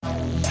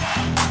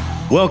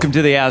Welcome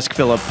to the Ask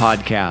Philip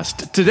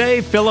podcast.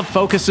 Today, Philip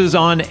focuses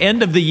on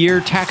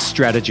end-of-the-year tax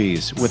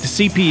strategies with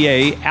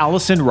CPA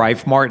Allison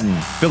Rife Martin.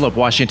 Philip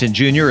Washington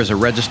Jr. is a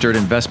registered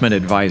investment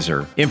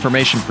advisor.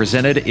 Information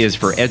presented is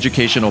for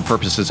educational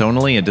purposes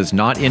only and does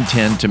not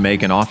intend to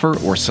make an offer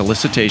or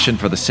solicitation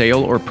for the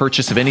sale or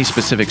purchase of any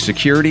specific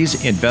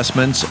securities,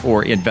 investments,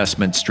 or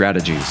investment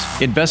strategies.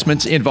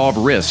 Investments involve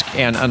risk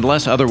and,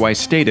 unless otherwise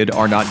stated,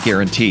 are not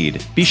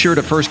guaranteed. Be sure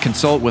to first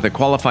consult with a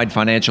qualified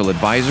financial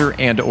advisor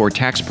and/or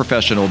tax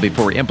professional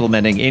before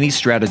implementing any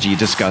strategy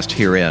discussed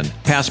herein.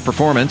 Past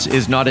performance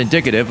is not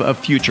indicative of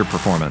future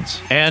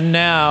performance. And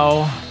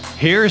now,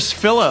 here's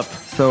Philip.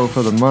 So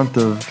for the month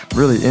of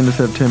really end of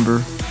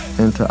September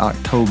into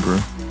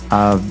October,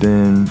 I've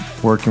been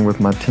working with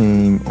my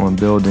team on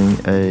building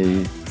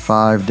a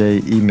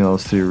 5-day email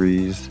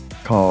series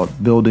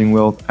called Building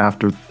Wealth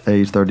After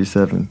Age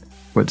 37,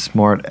 What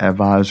Smart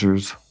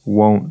Advisors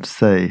Won't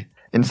Say.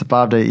 And it's a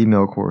 5-day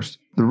email course.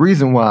 The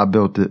reason why I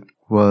built it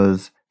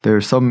was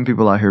there's so many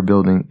people out here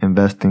building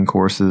investing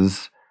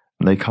courses.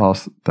 They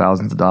cost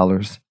thousands of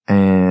dollars.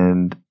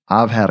 And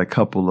I've had a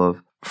couple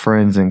of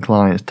friends and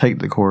clients take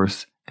the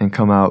course and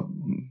come out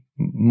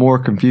more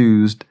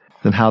confused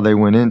than how they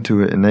went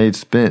into it. And they'd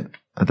spent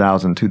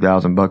 $1,000,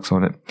 $2,000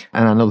 on it.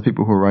 And I know the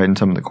people who are writing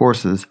some of the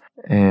courses,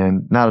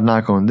 and not a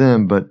knock on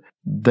them, but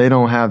they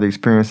don't have the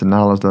experience and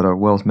knowledge that a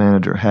wealth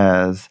manager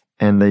has.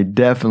 And they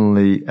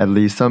definitely, at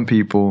least some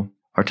people,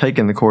 are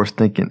taking the course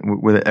thinking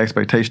with an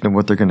expectation of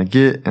what they're going to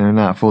get, and they're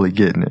not fully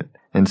getting it.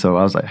 And so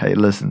I was like, hey,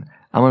 listen,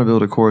 I'm going to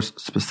build a course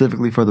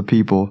specifically for the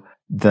people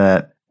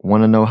that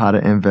want to know how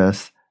to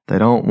invest. They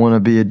don't want to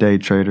be a day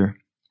trader,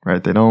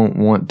 right? They don't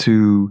want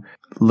to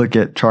look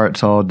at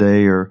charts all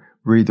day or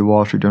read the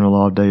Wall Street Journal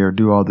all day or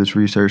do all this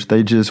research.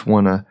 They just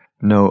want to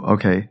know,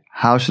 okay,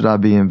 how should I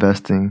be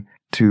investing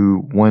to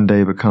one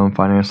day become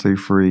financially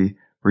free,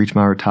 reach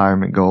my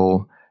retirement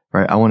goal?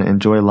 Right? I want to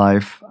enjoy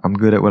life. I'm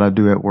good at what I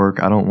do at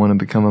work. I don't want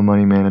to become a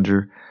money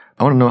manager.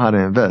 I want to know how to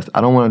invest.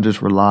 I don't want to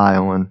just rely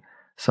on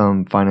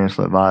some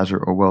financial advisor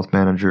or wealth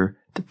manager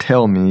to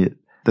tell me it.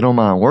 They don't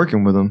mind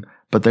working with them,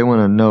 but they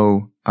want to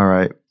know, all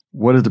right,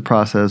 what is the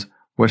process?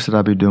 What should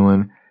I be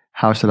doing?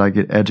 How should I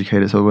get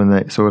educated? So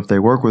if they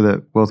work with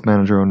a wealth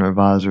manager or an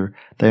advisor,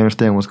 they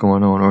understand what's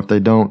going on. Or if they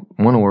don't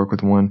want to work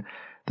with one,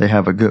 they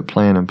have a good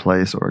plan in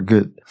place or a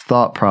good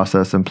thought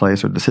process in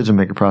place or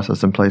decision-making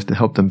process in place to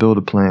help them build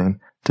a plan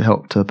to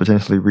help to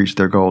potentially reach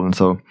their goal. And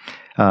so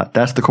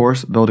that's the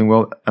course, Building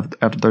Wealth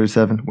After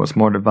 37, What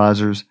Smart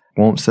Advisors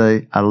Won't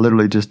Say. I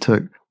literally just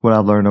took what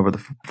I've learned over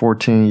the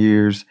 14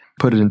 years,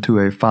 put it into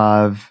a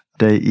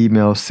 5-day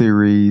email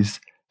series,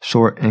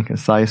 short and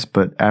concise.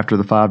 But after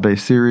the 5-day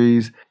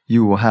series,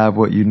 you will have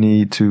what you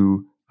need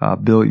to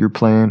build your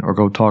plan or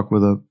go talk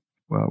with a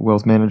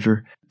wealth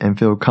manager and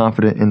feel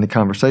confident in the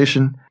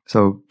conversation.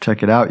 So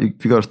check it out.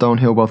 If you go to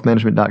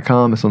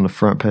StonehillWealthManagement.com, it's on the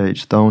front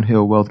page.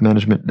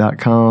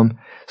 StonehillWealthManagement.com.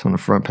 It's on the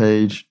front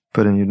page.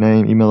 Put in your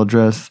name, email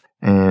address,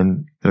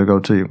 and it'll go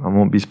to you. I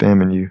won't be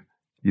spamming you.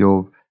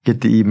 You'll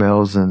get the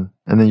emails, and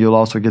then you'll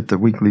also get the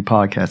weekly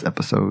podcast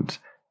episodes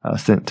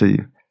sent to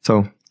you.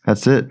 So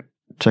that's it.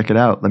 Check it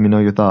out. Let me know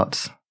your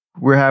thoughts.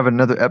 We're having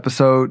another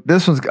episode. I'm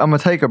going to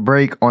take a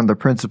break on the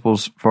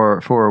principles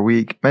for a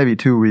week, maybe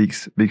 2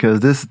 weeks, because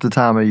this is the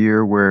time of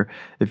year where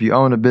if you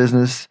own a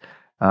business,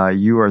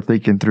 you are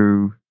thinking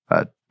through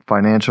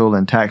financial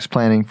and tax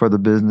planning for the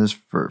business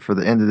for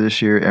the end of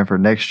this year and for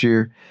next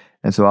year.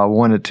 And so I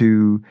wanted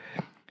to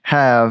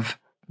have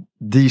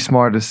the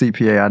smartest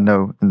CPA I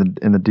know in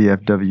the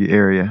DFW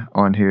area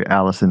on here,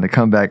 Allison, to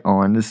come back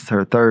on. This is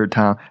her 3rd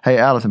time. Hey,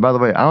 Allison, by the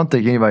way, I don't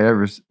think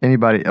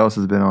anybody else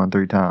has been on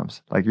 3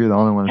 times. Like, you're the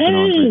only one that's been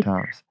on 3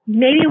 times.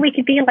 Maybe we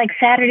could be like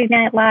Saturday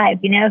Night Live.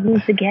 You know,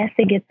 who's the guest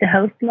that gets to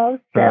host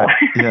most? So.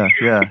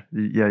 Yeah.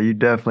 You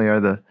definitely are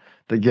the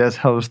guest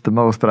host the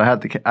most. But I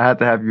had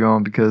to have you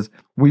on because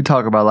we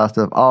talk about a lot of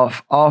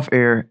stuff off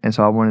air, and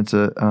so I wanted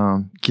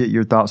to get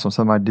your thoughts on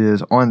some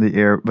ideas on the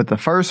air. But the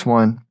first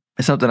one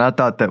is something I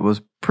thought that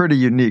was pretty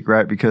unique,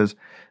 right? Because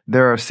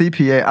there are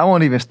CPA. I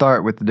won't even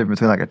start with the difference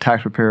between like a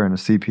tax preparer and a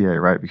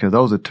CPA, right? Because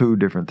those are 2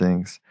 different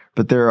things.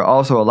 But there are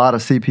also a lot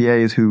of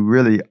CPAs who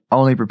really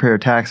only prepare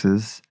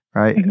taxes,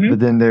 right? Mm-hmm. But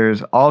then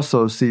there's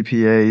also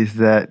CPAs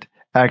that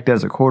act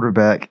as a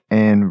quarterback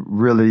and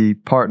really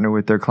partner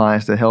with their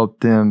clients to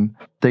help them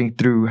think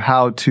through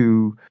how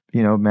to,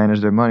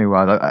 manage their money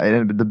well.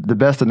 The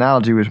best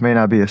analogy, which may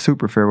not be a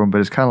super fair one, but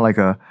it's kind of like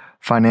a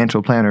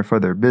financial planner for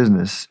their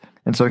business.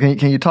 And so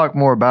can you talk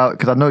more about,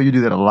 because I know you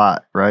do that a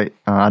lot, right?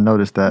 I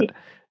noticed that.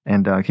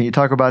 And can you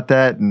talk about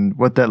that and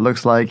what that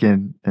looks like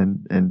and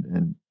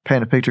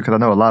paint a picture? Because I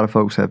know a lot of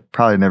folks have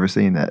probably never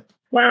seen that.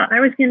 Well, I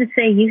was going to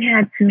say you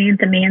had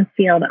Samantha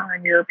Mansfield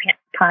on your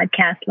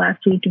podcast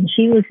last week, and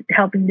she was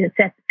helping to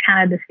set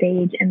kind of the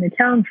stage and the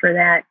tone for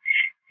that.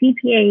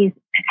 CPAs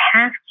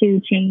have to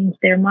change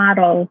their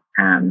model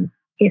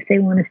if they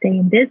want to stay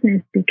in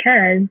business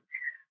because,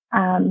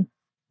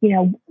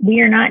 we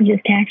are not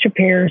just tax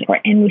preparers,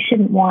 and we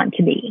shouldn't want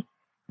to be.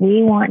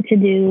 We want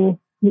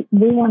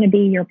to be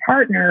your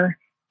partner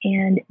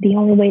And the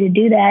only way to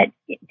do that,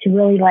 to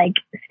really like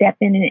step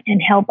in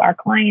and help our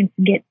clients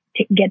get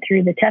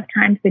through the tough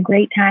times, the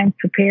great times,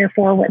 prepare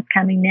for what's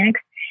coming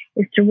next,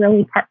 is to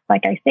really,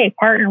 like I say,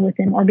 partner with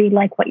them, or be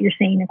like what you're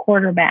saying, a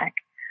quarterback.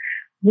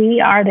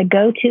 We are the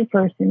go-to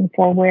person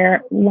for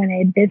when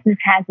a business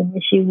has an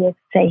issue with,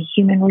 say,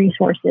 human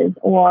resources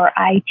or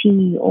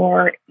IT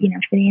or,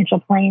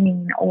 financial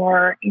planning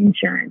or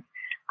insurance.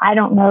 I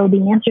don't know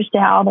the answers to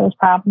all those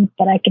problems,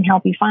 but I can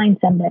help you find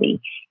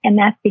somebody. And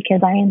that's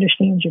because I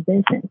understand your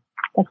business.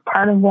 That's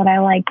part of what I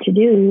like to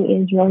do,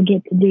 is really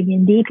get to dig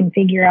in deep and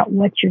figure out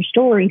what's your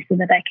story so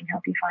that I can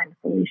help you find a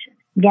solution.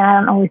 Again, I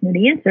don't always know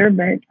the answer,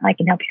 but I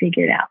can help you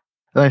figure it out.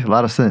 That makes a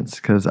lot of sense,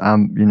 because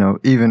I'm,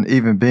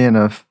 even being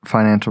a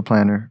financial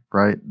planner,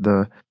 right?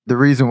 The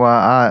reason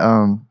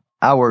why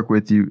I work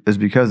with you is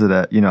because of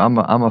that.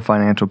 I'm a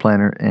financial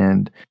planner,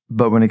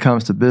 but when it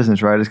comes to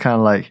business, right, it's kind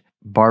of like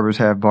barbers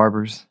have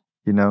barbers,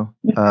 Yep.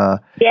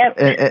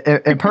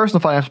 And personal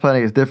financial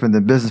planning is different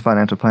than business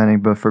financial planning.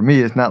 But for me,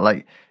 it's not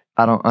like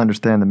I don't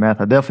understand the math.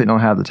 I definitely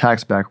don't have the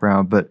tax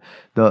background, but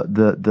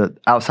the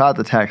outside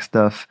the tax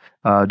stuff,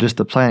 just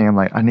the planning, I'm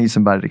like, I need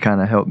somebody to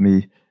kind of help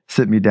me,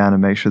 sit me down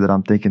and make sure that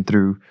I'm thinking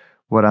through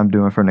what I'm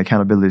doing from an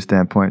accountability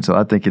standpoint. So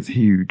I think it's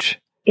huge.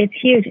 It's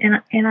huge.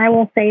 And I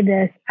will say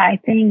this, I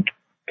think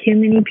too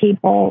many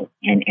people,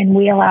 and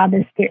we allow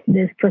this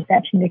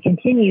perception to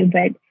continue,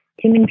 but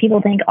too many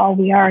people think all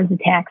we are is a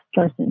tax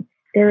person.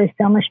 There is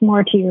so much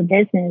more to your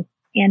business,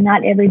 and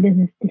not every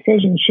business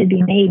decision should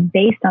be made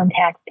based on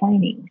tax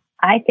planning.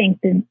 I think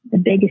the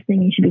biggest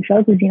thing you should be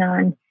focusing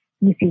on,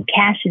 you see,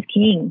 cash is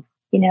king.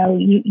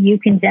 You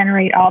can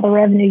generate all the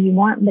revenue you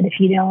want, but if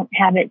you don't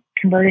have it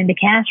converted into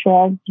cash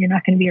flow, you're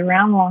not going to be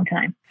around a long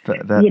time.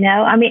 And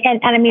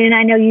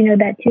I know you know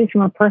that too,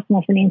 from a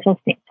personal financial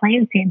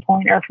plan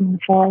standpoint, or from the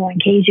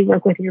 401ks you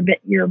work with your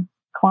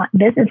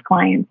business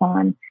clients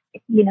on.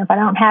 If I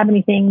don't have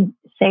anything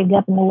saved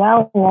up in the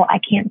well, I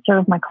can't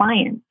serve my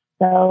clients.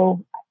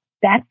 So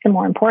that's the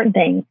more important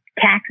thing.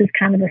 Tax is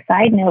kind of a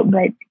side note,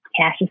 but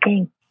cash is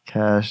king.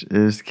 Cash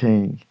is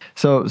king.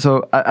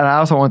 So I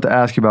also want to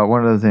ask you about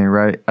one other thing,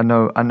 right? I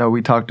know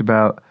we talked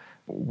about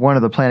one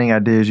of the planning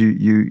ideas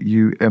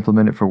you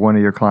implemented for one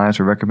of your clients,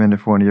 or recommended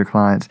for one of your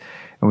clients,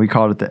 and we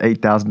called it the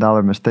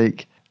 $8,000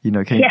 mistake.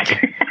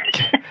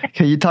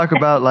 Can you talk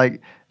about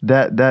like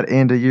that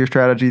end of year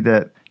strategy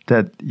that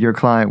your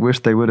client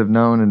wished they would have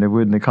known and it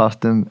wouldn't have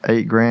cost them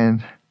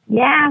 $8,000?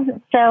 Yeah.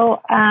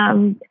 So,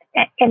 and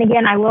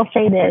again, I will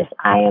say this,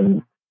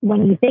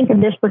 when you think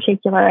of this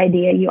particular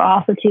idea, you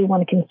also too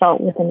want to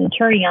consult with an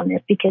attorney on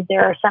this, because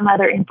there are some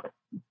other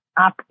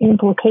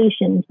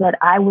implications that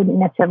I wouldn't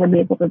necessarily be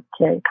able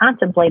to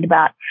contemplate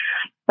about.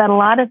 But a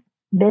lot of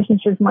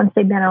businesses, once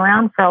they've been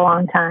around for a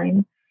long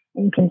time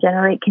and can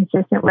generate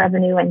consistent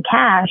revenue and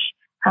cash,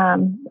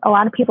 a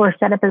lot of people are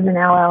set up as an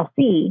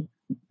LLC.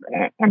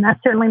 And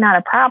that's certainly not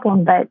a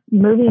problem, but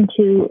moving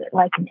to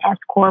like an S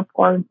Corp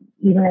or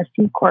even a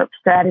C Corp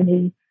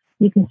strategy,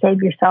 you can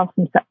save yourself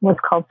some what's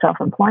called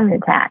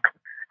self-employment tax.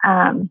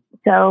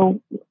 So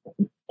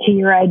to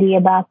your idea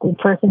about the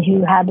person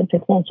who had the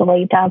potential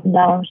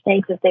 $8,000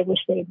 mistakes that they wish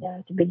they'd done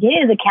at the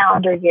beginning of the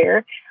calendar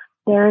year,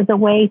 there is a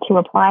way to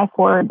apply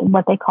for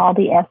what they call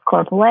the S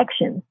Corp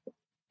election.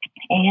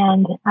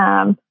 And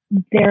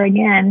there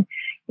again,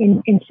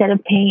 instead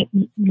of paying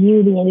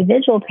you, the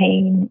individual,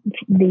 paying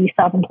the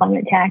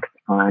self-employment tax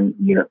on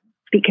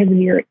because of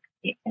your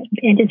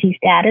entity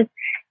status,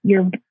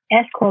 your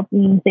S Corp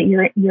means that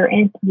your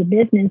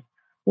business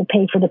will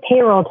pay for the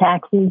payroll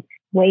taxes,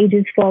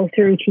 wages flow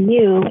through to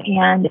you,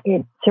 and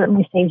it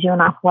certainly saves you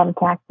an awful lot of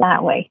tax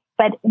that way.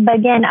 But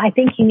again, I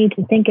think you need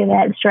to think of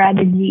that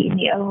strategy in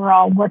the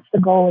overall, what's the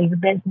goal of your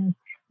business?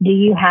 Do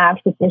you have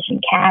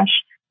sufficient cash?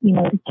 Do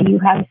you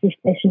have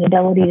sufficient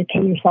ability to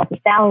pay yourself a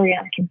salary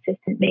on a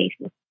consistent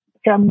basis?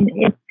 So,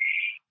 it's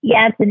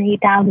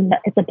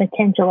it's a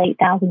potential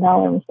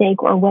 $8,000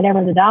 mistake, or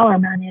whatever the dollar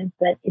amount is,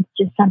 but it's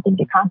just something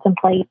to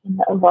contemplate in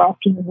the overall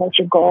scheme of what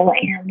your goal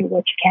and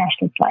what your cash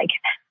looks like.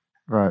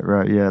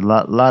 Right. Yeah. A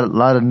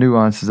lot of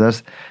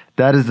nuances.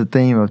 That is the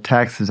theme of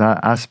taxes.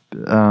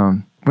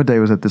 What day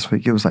was it this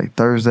week? It was like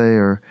Thursday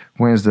or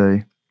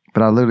Wednesday,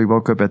 but I literally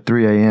woke up at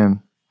 3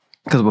 a.m.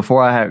 because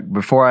before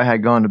I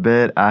had gone to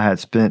bed, I had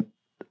spent,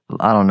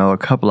 I don't know, a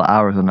couple of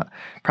hours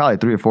probably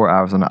 3 or 4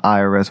 hours on the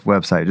IRS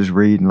website, just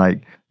reading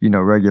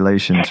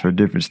regulations for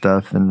different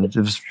stuff, and it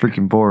was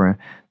freaking boring.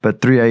 But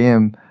 3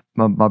 a.m.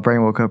 My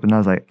brain woke up and I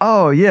was like,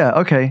 oh yeah,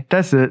 okay,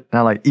 that's it.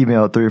 And I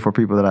emailed 3 or 4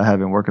 people that I have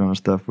been working on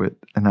stuff with,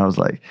 and I was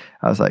like,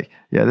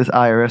 yeah, this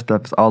IRS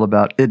stuff is all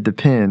about, it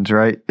depends,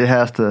 right? It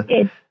has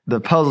to. The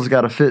puzzles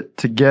got to fit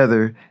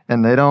together,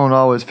 and they don't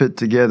always fit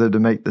together to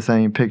make the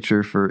same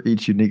picture for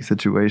each unique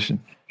situation.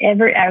 I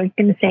was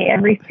going to say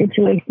every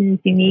situation is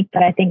unique,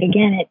 but I think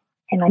again,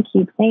 and I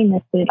keep saying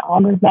this, but it all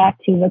goes back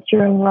to what's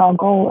your overall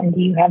goal, and do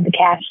you have the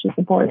cash to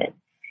support it?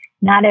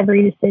 Not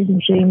every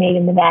decision should be made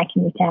in the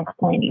vacuum of tax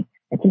planning.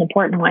 It's an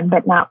important one,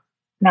 but not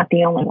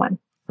the only one.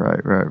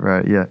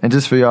 Right. Yeah. And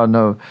just for y'all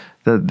know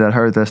that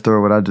heard that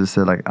story, what I just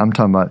said, I'm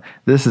talking about,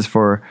 this is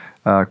for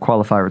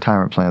qualified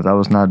retirement plans. I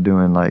was not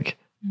doing like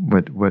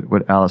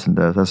what Allison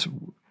does. That's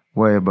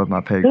way above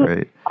my pay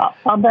grade.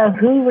 Although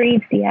who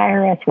reads the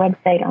IRS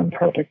website on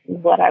purpose is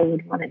what I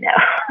would want to know.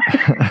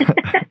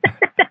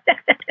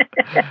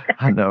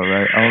 I know,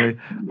 right?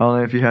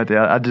 Only if you have to.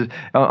 I just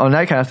on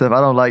that kind of stuff.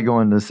 I don't like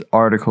going to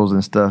articles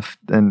and stuff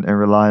and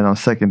relying on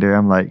secondary.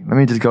 I'm like, let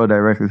me just go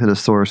directly to the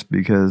source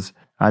because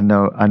I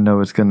know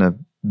it's gonna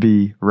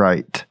be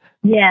right.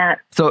 Yeah.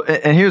 So,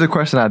 and here's a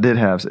question I did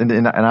have,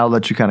 and I'll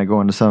let you kind of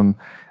go into some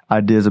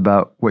ideas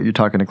about what you're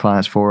talking to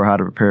clients for, how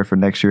to prepare for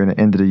next year and the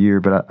end of the year.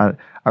 But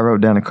I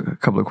wrote down a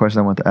couple of questions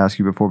I want to ask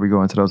you before we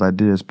go into those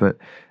ideas. But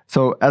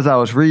so as I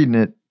was reading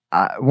it,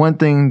 one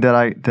thing that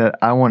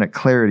I wanted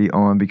clarity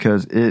on,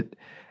 because it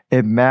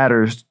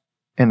matters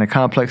in a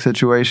complex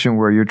situation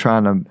where you're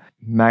trying to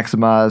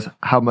maximize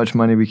how much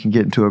money we can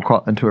get into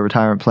a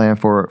retirement plan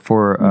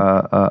for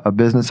a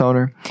business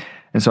owner.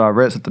 And so I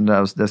read something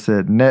that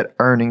said net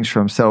earnings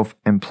from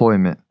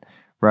self-employment,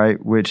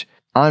 right? Which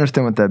I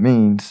understand what that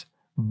means,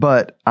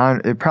 but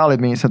it probably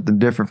means something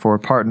different for a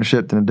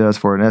partnership than it does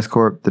for an S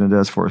Corp, than it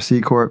does for a C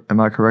Corp.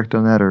 Am I correct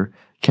on that? Or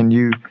can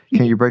you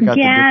break out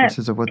the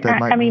differences of what that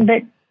might mean?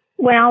 But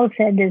what I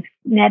said is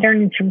net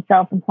earnings from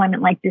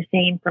self-employment, like you're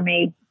saying, from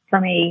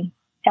a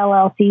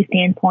LLC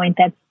standpoint,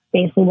 that's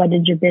basically what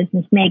did your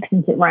business make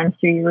since it runs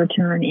through your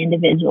return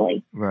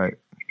individually. Right.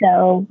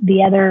 So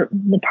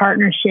the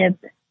partnership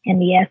and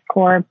the S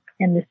Corp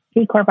and the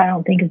C Corp, I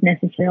don't think is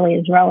necessarily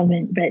as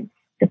relevant, but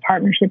the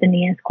partnership and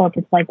the S Corp,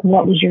 it's like,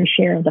 what was your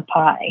share of the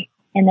pie?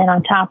 And then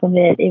on top of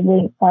it, it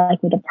would,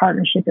 like with a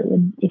partnership, it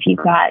would, if you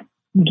got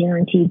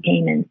guaranteed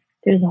payments,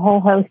 there's a whole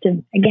host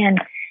of, again,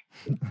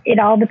 it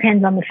all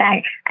depends on the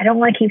fact. I don't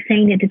want to keep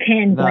saying it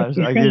depends, like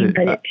you're saying,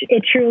 but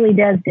it truly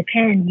does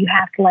depend. You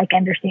have to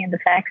understand the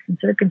facts and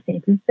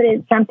circumstances, but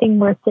it's something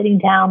worth sitting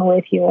down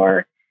with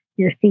your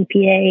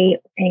CPA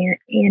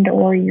and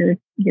or your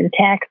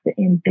tax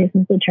and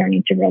business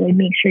attorney to really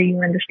make sure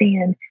you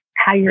understand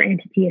how your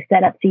entity is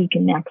set up so you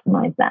can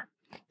maximize that.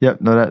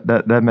 Yep. No,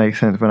 that makes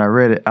sense. When I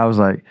read it, I was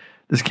like,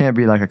 this can't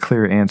be like a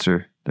clear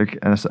answer. And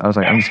I was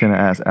like, I'm just going to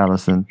ask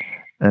Allison.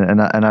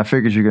 And I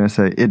figured you're going to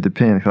say it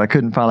depends, because I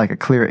couldn't find like a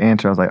clear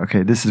answer. I was like,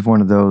 okay, this is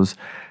one of those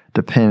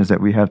depends that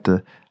we have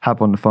to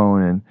hop on the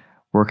phone and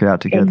work it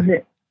out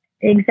together.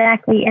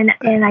 Exactly.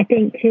 And I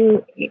think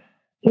too,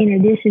 in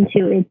addition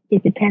to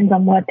it depends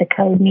on what the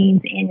code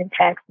means and the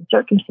facts and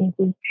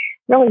circumstances.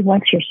 Really,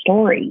 what's your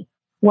story?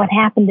 What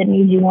happened that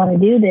made you want to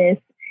do this?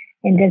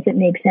 And does it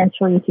make sense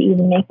for you to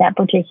even make that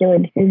particular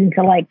decision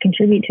to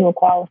contribute to a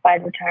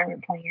qualified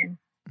retirement plan?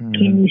 Mm.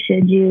 Can you,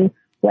 should you,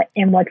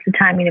 and what's the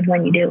timing of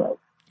when you do it?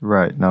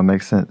 Right. No,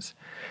 makes sense.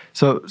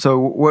 So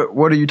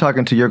what are you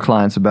talking to your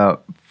clients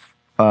about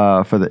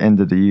for the end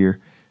of the year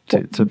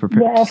to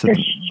prepare? Well,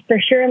 for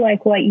sure,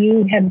 like what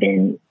you have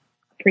been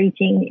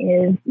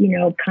preaching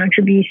is,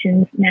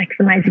 contributions,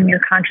 maximizing your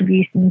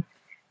contributions,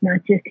 not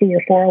just to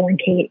your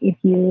 401k if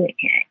you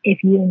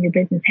and your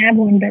business have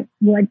one, but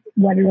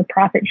what are the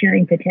profit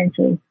sharing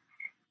potentials,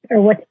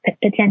 or what's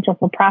potential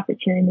for profit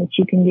sharing that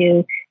you can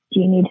do? Do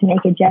you need to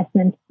make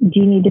adjustments? Do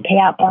you need to pay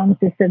out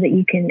bonuses so that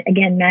you can,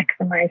 again,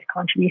 maximize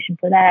contribution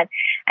for that?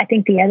 I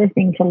think the other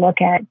thing to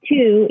look at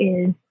too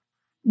is,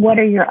 what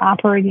are your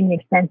operating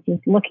expenses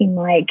looking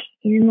like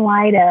in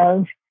light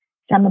of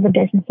some of the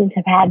businesses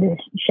have had to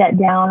shut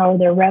down, or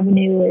their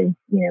revenue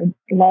is,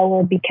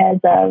 lower because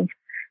of,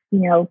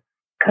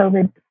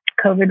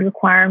 COVID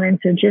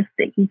requirements, or just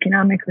the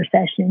economic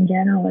recession in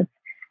general. It's,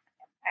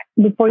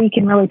 before you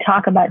can really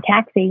talk about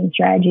tax saving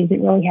strategies,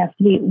 it really has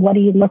to be, what are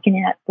you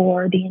looking at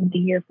for the end of the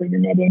year for your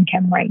net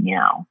income right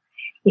now?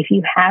 If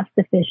you have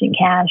sufficient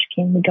cash,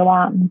 can we go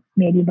out and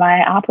maybe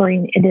buy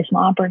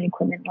additional operating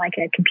equipment like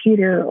a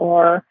computer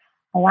or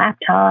a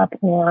laptop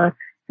or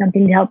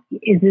something to help?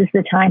 Is this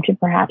the time to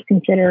perhaps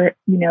consider,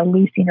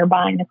 leasing or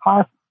buying a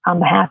car on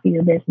behalf of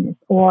your business?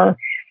 Or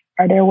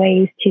are there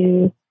ways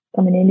to,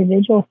 from an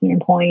individual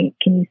standpoint,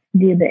 can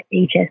you do the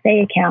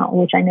HSA account,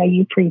 which I know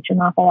you preach an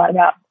awful lot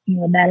about?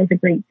 That is a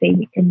great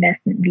saving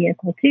investment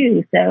vehicle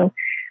too. So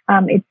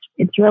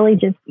it's really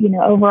just,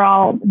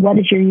 overall, what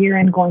is your year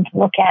end going to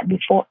look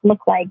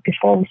like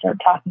before we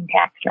start talking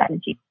tax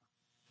strategy?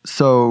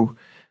 So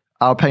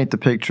I'll paint the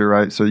picture,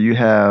 right? So you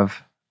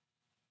have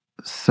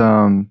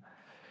some,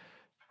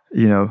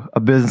 a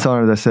business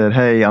owner that said,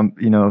 hey,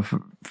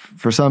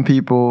 for some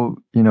people,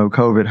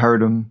 COVID hurt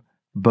them,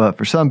 but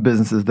for some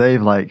businesses,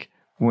 they've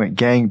went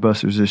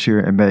gangbusters this year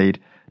and made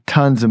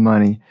tons of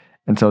money.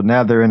 And so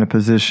now they're in a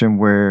position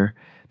where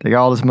they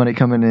got all this money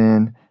coming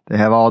in, they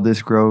have all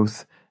this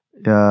growth,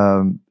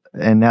 and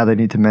now they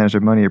need to manage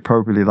their money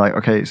appropriately.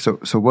 Okay, so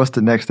what's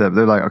the next step?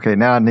 They're like, okay,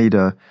 now I need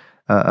a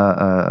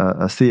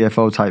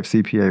CFO type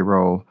CPA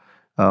role.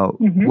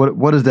 Mm-hmm.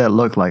 What does that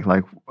look like?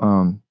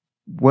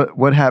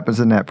 What happens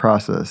in that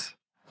process?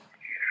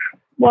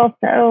 Well,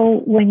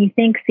 so when you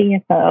think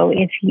CFO,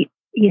 if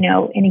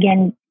and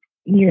again,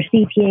 your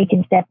CPA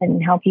can step in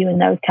and help you in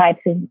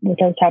with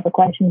those type of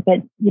questions. But,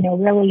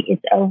 really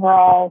it's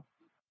overall,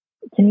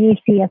 to me,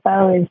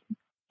 CFO is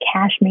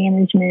cash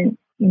management,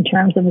 in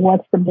terms of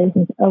what's the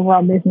business,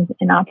 overall business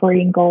and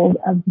operating goals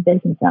of the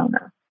business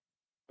owner.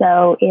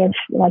 So if,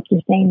 like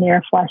you're saying,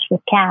 they're flush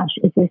with cash,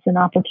 is this an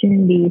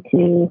opportunity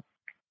to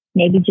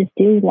maybe just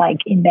do like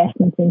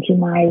investments into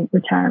my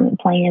retirement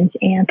plans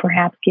and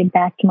perhaps give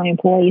back to my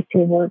employees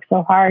who work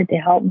so hard to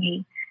help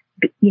me,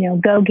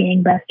 go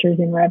gangbusters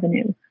in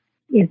revenue?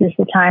 Is this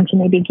the time to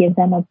maybe give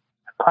them a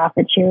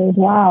profit share as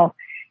well?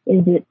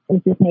 Is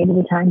this maybe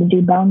the time to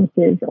do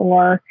bonuses,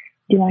 or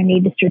do I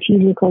need to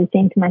strategically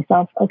think to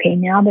myself, okay,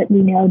 now that we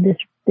know this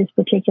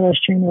particular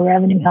stream of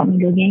revenue helped me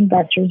go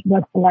gangbusters,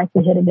 what's the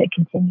likelihood of it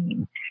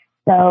continuing?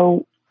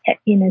 So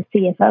in a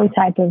CFO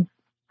type of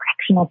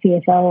fractional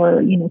CFO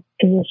or,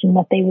 position,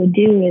 what they would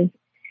do is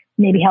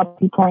maybe help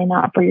you plan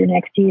out for your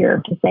next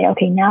year to say,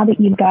 okay, now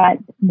that you've got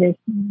this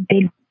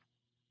big,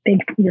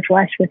 you're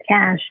flush with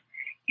cash,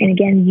 and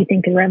again, you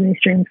think the revenue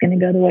stream is going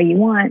to go the way you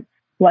want,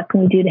 what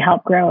can we do to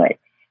help grow it?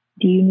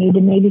 Do you need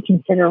to maybe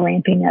consider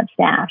ramping up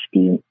staff? Do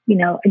you,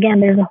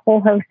 again, there's a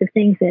whole host of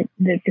things that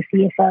the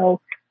CFO,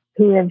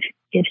 who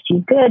if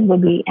she's good,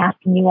 would be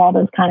asking you all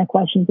those kind of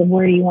questions of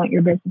where do you want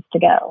your business to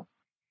go?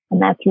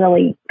 And that's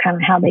really kind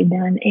of how they've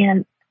done.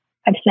 And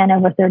I've spent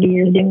over 30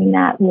 years doing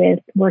that, with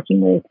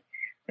working with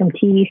from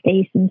TV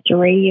stations to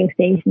radio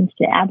stations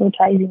to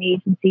advertising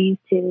agencies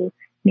to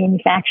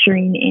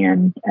manufacturing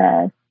and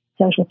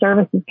social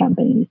services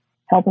companies,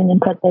 helping them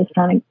put those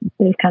kind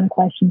of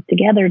questions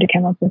together to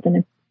come up with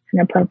an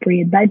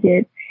appropriate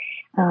budget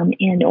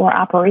and or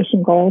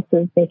operation goals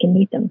so that they can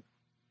meet them.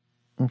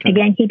 Okay.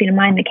 Again, keeping in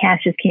mind that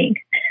cash is king.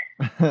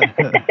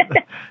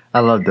 I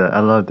love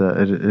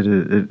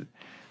that.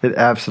 It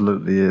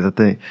absolutely is.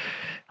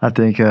 I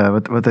think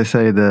what they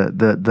say,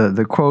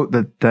 the quote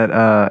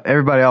that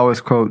everybody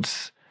always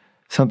quotes,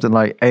 something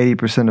like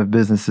 80% of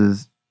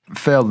businesses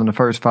failed in the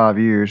first 5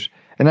 years,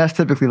 and that's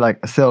typically like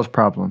a sales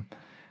problem.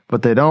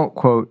 What they don't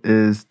quote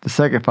is the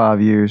second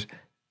 5 years,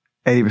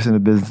 80%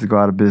 of businesses go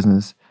out of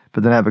business,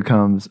 but then that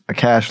becomes a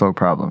cash flow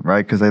problem,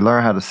 right? Because they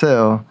learn how to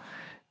sell,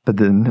 but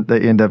then they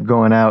end up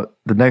going out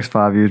the next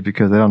 5 years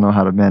because they don't know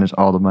how to manage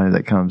all the money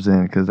that comes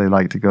in, because they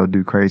like to go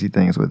do crazy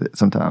things with it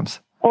sometimes.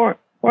 Or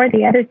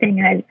the other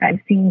thing I've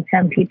seen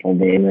some people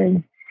do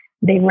is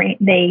they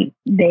hit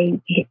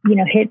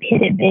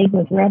it big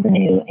with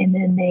revenue, and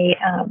then they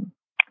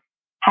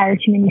hire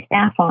too many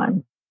staff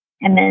on,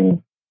 and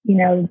then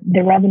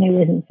the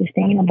revenue isn't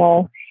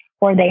sustainable,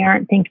 or they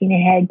aren't thinking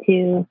ahead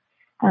to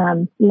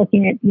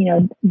looking at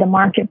the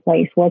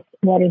marketplace. What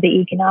are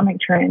the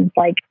economic trends?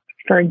 Like,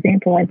 for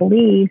example, I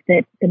believe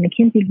that the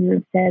McKinsey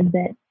Group said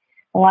that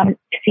a lot of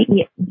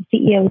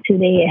CEOs who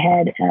they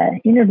had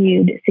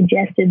interviewed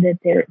suggested that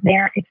they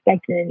aren't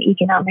expecting an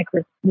economic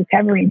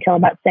recovery until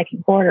about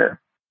second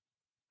quarter.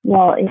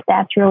 Well, if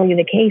that's really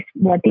the case,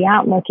 what the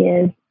outlook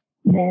is,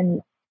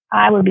 then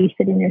I would be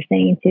sitting there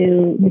saying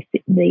to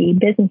the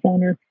business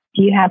owner,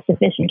 do you have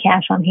sufficient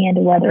cash on hand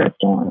to weather a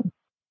storm?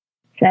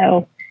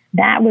 So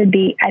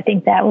I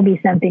think that would be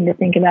something to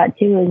think about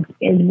too,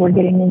 as we're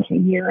getting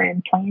into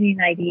year-end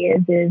planning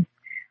ideas is,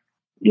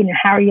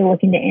 how are you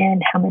looking to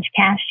end? How much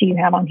cash do you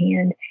have on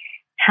hand?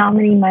 How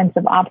many months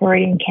of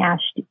operating cash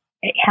do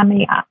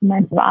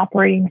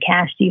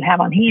you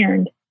have on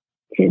hand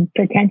to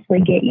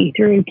potentially get you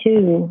through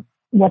to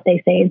what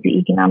they say is the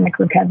economic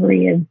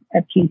recovery of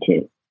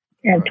Q2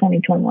 of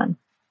 2021?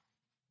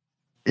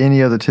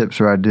 Any other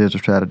tips or ideas or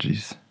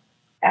strategies?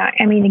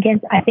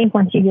 Again, I think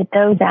once you get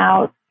those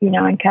out,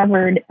 and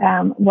covered,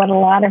 what a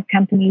lot of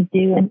companies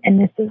do, and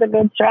this is a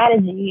good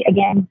strategy,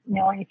 again,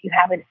 knowing if you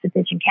have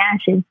sufficient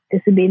cash,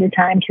 this would be the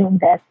time to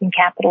invest in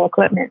capital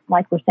equipment.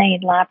 Like we're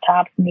saying,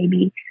 laptops,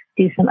 maybe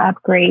do some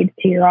upgrades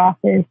to your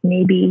office,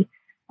 maybe,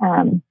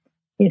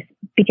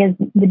 because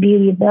the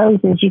beauty of those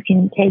is you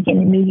can take an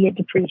immediate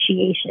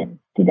depreciation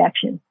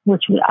deduction,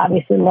 which would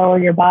obviously lower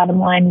your bottom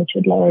line, which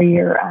would lower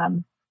your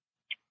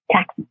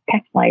tax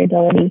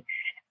liability.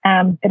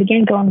 But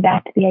again, going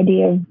back to the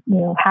idea of,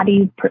 how do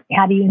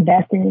you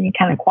invest in any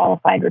kind of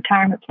qualified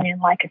retirement plan,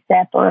 like a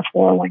SEP or a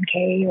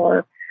 401k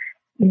or,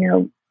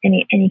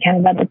 any kind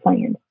of other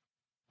plans.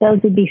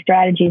 Those would be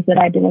strategies that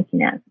I'd be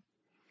looking at.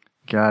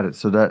 Got it.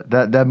 So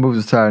that moves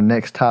us to our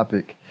next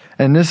topic.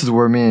 And this is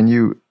where me and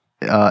you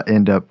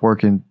end up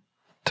working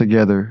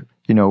together,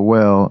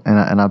 well,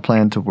 and I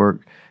plan to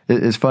work.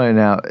 It's funny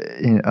now,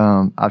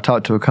 I've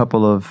talked to a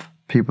couple of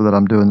people that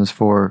I'm doing this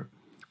for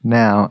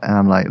now, and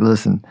I'm like,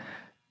 listen,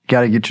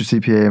 got to get your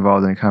CPA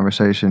involved in the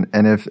conversation.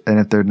 And if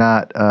they're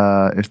not,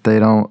 if they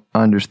don't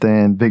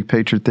understand big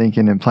picture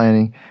thinking and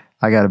planning,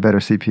 I got a better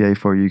CPA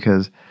for you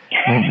because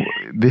I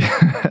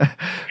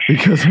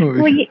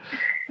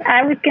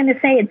was going to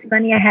say, it's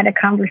funny. I had a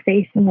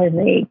conversation with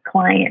a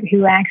client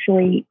who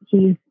actually,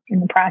 he's in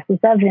the process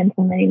of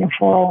implementing a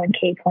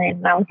 401k plan.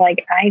 And I was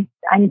like, I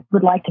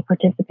would like to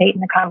participate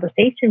in the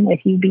conversation with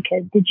you,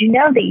 because did you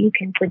know that you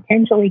can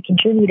potentially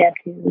contribute up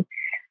to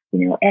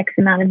X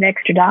amount of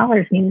extra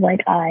dollars? And he was like,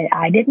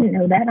 I didn't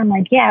know that. I'm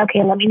like, yeah,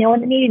 okay, let me know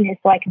when the meeting is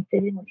so I can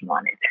sit in with you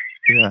on it.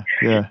 Yeah.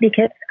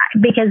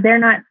 because they're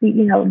not,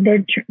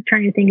 they're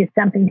trying to think of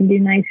something to do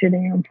nice for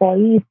their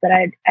employees, but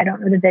I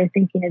don't know that they're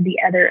thinking of the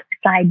other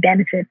side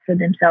benefits for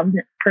themselves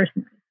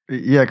personally.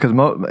 Yeah, because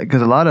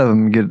a lot of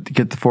them get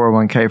the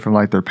 401k from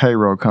like their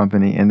payroll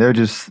company, and they're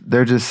just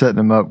setting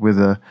them up with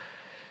a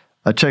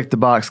check the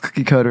box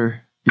cookie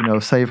cutter,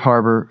 safe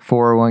harbor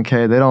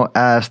 401k. They don't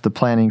ask the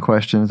planning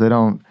questions. They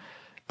don't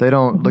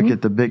look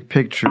at the big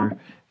picture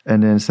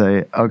and then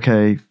say,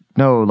 okay,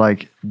 no,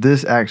 like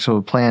this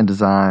actual plan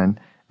design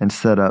and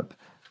setup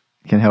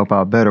can help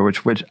out better,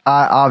 which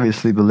I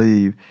obviously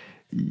believe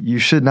you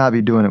should not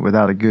be doing it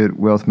without a good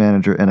wealth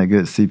manager and a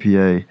good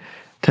CPA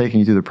taking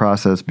you through the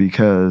process,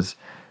 because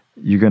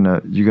you're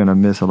gonna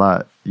miss a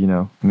lot. I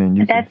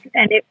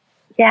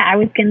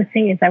was gonna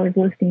say, as I was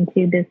listening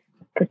to this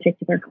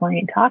particular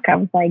client talk, I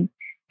was like,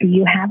 do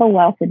you have a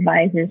wealth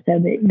advisor so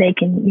that they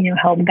can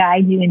help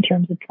guide you in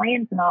terms of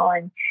plans and all,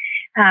 and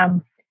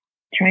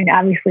trying to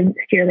obviously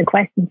steer the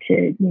question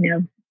to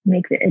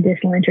make the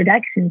additional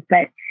introductions,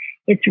 but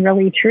it's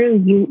really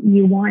true.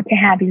 You want to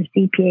have your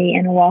CPA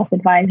and a wealth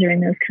advisor in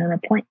those kind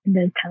of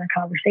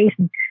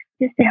conversations,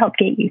 just to help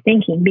get you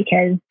thinking,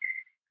 because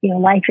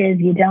life is,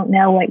 you don't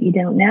know what you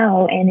don't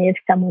know, and if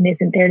someone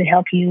isn't there to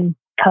help you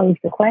pose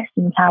the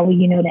questions, how will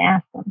you know to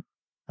ask them?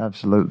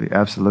 Absolutely.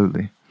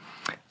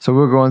 So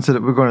we're going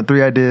to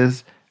 3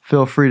 ideas.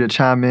 Feel free to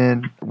chime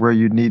in where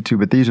you need to,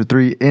 but these are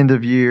 3 end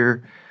of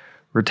year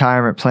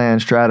retirement plan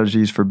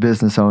strategies for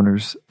business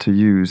owners to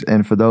use.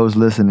 And for those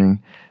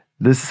listening,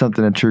 this is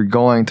something that you're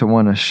going to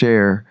want to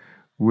share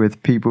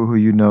with people who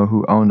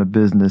who own a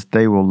business.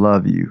 They will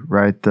love you,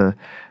 right? The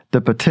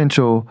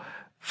potential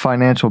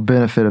financial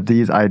benefit of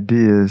these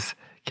ideas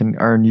can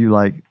earn you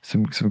like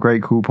some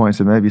great cool points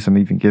and maybe some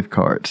even gift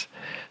cards.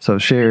 So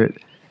share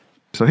it.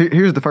 So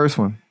here's the first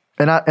one.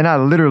 And I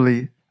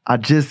literally,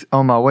 just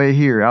on my way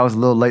here, I was a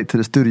little late to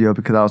the studio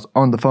because I was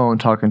on the phone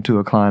talking to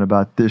a client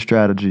about this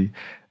strategy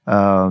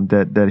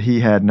that he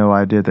had no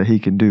idea that he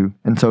can do.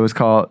 And so it's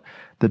called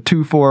the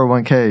 2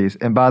 401ks.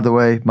 And by the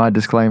way, my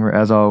disclaimer,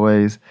 as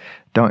always,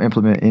 don't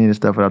implement any of the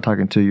stuff without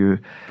talking to your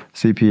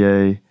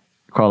CPA,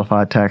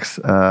 qualified tax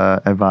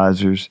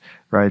advisors,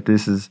 right?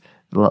 This is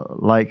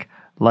like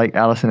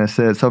Allison has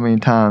said so many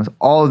times,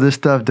 all of this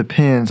stuff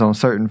depends on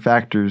certain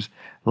factors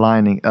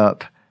lining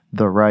up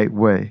the right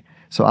way.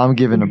 So I'm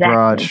giving a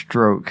broad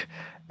stroke,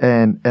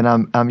 and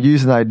I'm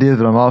using ideas,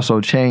 but I'm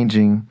also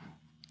changing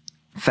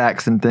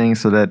facts and things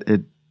so that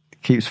it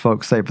keeps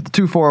folks safe. But the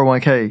 2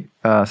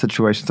 401k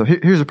situation. So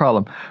here's the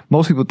problem.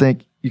 Most people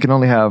think you can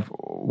only have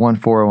one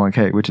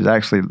 401k, which is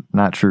actually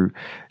not true.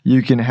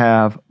 You can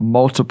have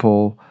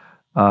multiple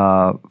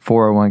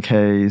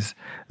 401ks.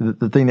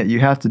 The thing that you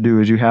have to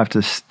do is you have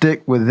to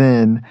stick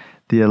within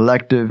the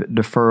elective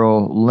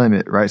deferral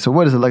limit, right? So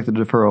what is elective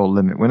deferral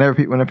limit?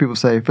 Whenever people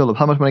say, Philip,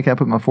 how much money can I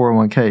put in my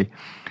 401k?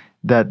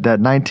 That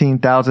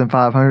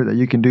 $19,500 that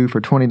you can do for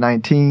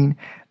 2019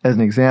 as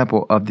an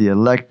example of the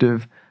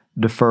elective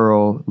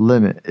deferral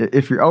limit.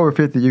 If you're over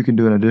 50, you can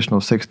do an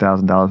additional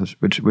 $6,000,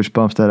 which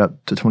bumps that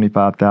up to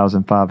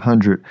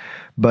 $25,500.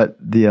 But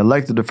the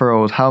elective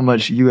deferral is how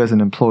much you as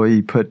an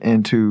employee put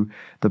into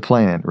the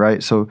plan,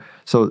 right? So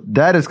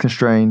that is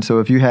constrained. So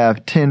if you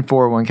have 10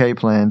 401k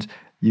plans,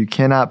 you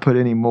cannot put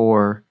any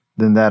more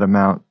than that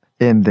amount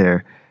in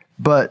there.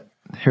 But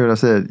here what I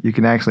said, you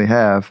can actually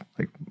have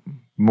like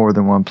more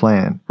than one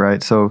plan,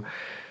 right? So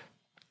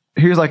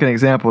here's like an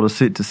example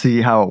to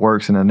see how it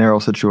works in a narrow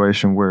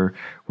situation where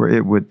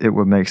it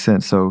would make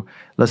sense. So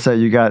let's say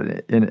you got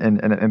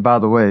and by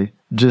the way,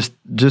 just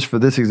for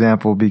this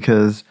example,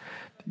 because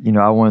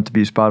I want it to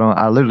be spot on,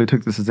 I literally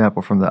took this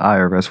example from the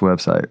IRS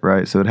website,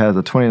 right? So it has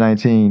a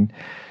 2019 in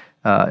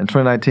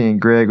 2019,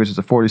 Greg, which is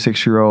a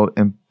 46-year-old,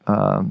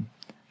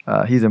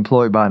 he's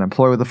employed by an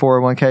employer with a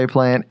 401k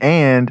plan,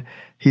 and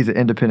he's an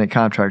independent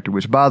contractor,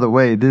 which, by the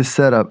way, this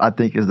setup, I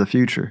think, is the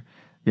future.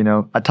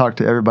 I talk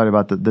to everybody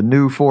about the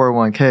new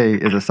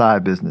 401k is a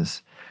side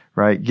business,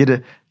 right? Get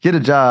a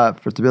job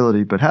for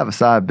stability, but have a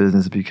side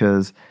business,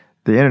 because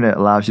the internet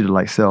allows you to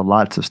like sell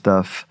lots of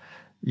stuff,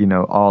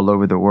 all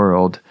over the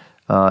world,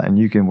 and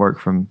you can work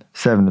from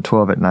 7 to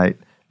 12 at night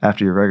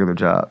after your regular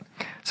job.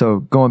 So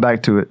going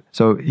back to it,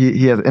 so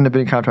he has an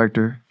independent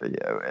contractor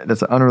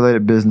that's an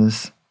unrelated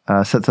business,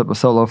 sets up a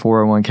solo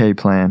 401k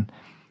plan,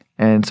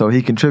 and so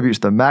he contributes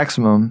the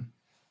maximum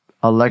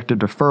elective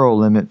deferral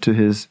limit to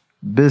his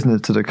business,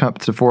 to the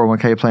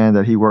 401k plan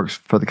that he works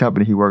for, the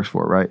company he works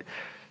for, right?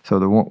 So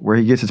the one where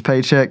he gets his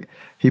paycheck,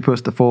 he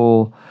puts the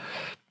full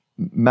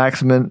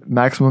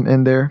maximum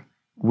in there,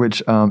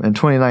 which in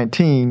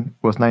 2019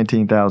 was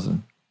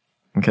 $19,000.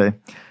 Okay.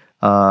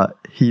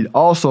 He'd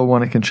also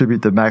want to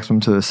contribute the maximum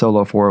to the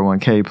solo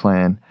 401k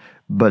plan,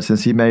 but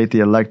since he made the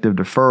elective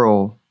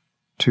deferral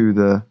to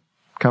the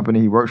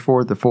company he works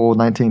for, the full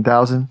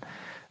 $19,000,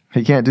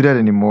 he can't do that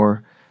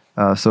anymore.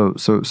 So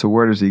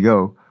where does he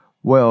go?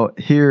 Well,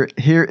 here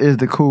is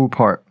the cool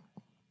part.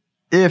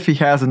 If he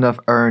has enough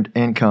earned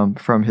income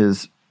from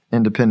his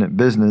independent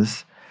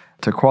business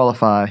to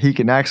qualify, he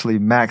can actually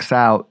max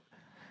out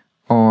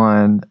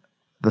on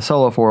the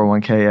solo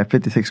 401k at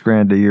 56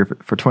 grand a year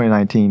for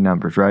 2019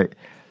 numbers, right?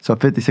 So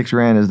 56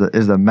 grand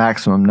is the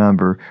maximum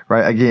number,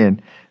 right?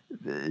 Again,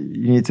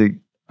 you need to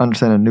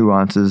understand the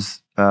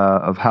nuances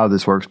of how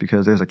this works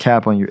because there's a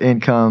cap on your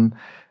income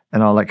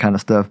and all that kind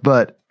of stuff.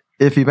 But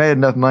if he made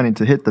enough money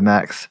to hit the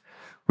max,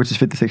 which is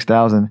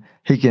 56,000,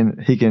 he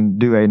can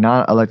do a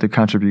non-elective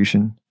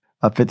contribution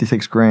of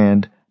 56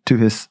 grand to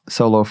his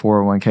solo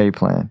 401k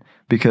plan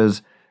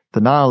because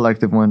the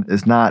non-elective one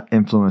is not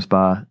influenced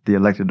by the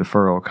elective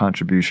deferral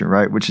contribution,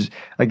 right? Which is,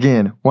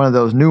 again, one of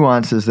those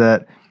nuances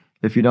that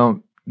if you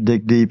don't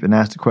dig deep and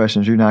ask the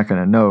questions, you're not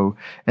going to know.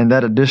 And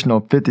that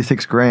additional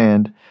 56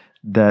 grand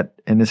that,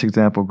 in this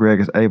example, Greg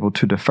is able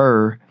to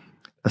defer,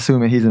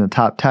 assuming he's in the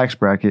top tax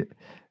bracket,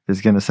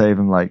 is going to save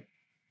him like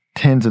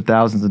tens of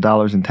thousands of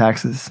dollars in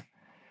taxes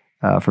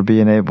for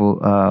being able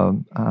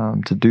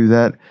to do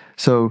that.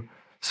 So,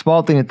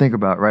 small thing to think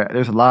about, right?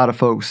 There's a lot of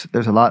folks,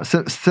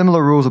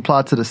 similar rules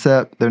apply to the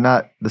SEP. They're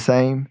not the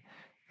same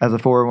as a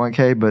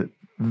 401k, but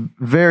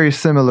very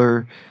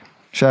similar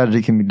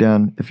strategy can be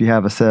done if you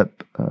have a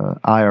SEP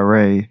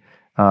IRA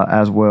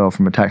as well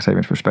from a tax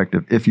savings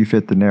perspective, if you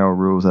fit the narrow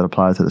rules that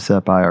apply to the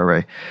SEP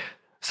IRA.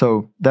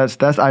 So that's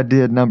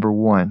idea number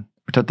one,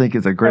 which I think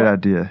is a great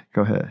idea.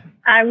 Go ahead.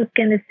 I was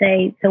going to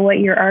say, so what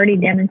you're already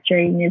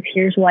demonstrating is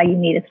here's why you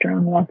need a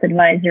strong wealth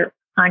advisor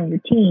on your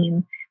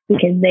team,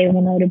 because they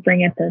will know to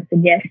bring up those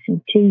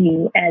suggestions to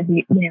you as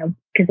you know,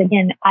 because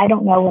again, I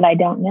don't know what I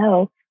don't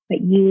know, but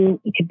you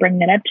could bring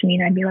that up to me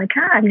and I'd be like,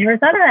 I've never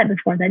thought of that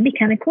before. That'd be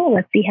kind of cool.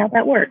 Let's see how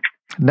that works.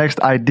 Next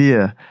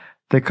idea,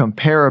 the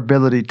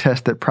comparability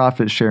tested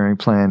profit sharing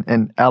plan.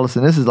 And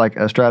Allison, this is like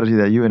a strategy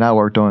that you and I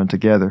worked on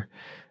together,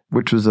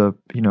 which was a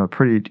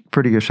pretty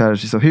good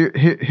strategy. So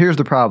here's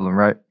the problem,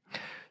 right?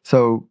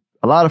 So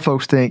a lot of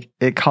folks think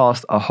it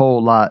costs a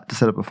whole lot to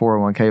set up a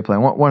 401k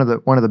plan. One of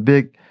the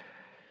big,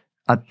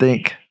 I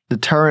think,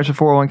 deterrents of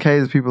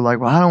 401ks is people are like,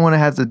 well, I don't want to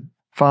have to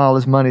find all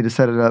this money to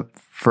set it up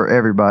for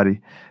everybody.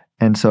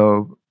 And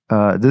so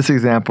this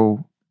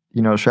example,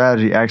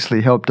 strategy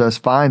actually helped us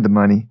find the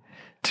money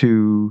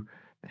to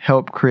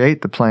help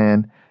create the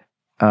plan.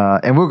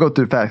 And we'll go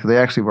through the fact that they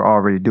actually were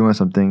already doing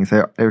some things.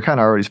 They were kind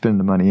of already spending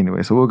the money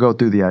anyway. So we'll go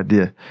through the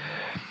idea.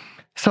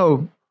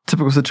 So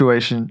typical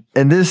situation.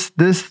 And this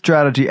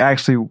strategy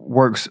actually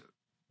works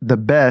the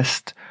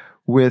best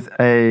with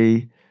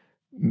a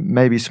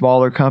maybe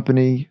smaller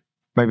company,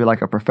 maybe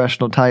like a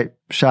professional type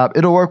shop.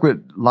 It'll work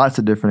with lots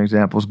of different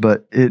examples,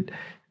 but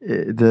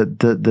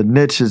the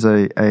niche is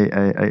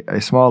a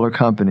smaller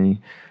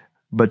company,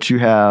 but you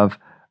have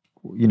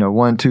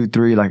 1, 2,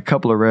 3, like a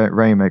couple of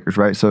rainmakers,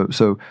 right?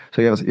 So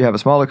you have a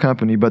smaller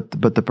company, but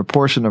the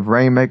proportion of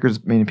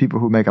rainmakers, meaning people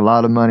who make a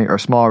lot of money, are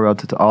small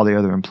relative to all the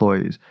other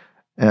employees.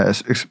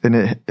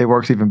 And it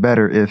works even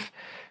better if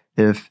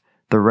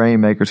the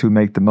rainmakers who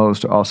make the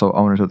most are also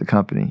owners of the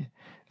company,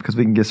 because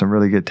we can get some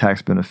really good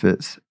tax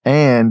benefits.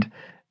 And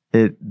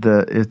if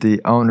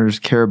the owners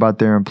care about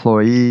their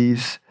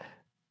employees,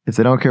 if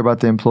they don't care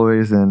about the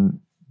employees, then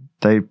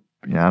I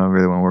don't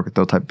really want to work with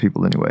those type of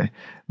people anyway.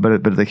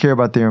 But if they care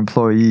about their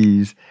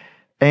employees,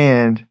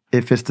 and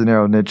if it's the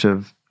narrow niche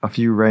of a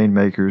few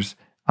rainmakers,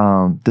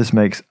 this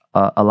makes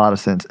a lot of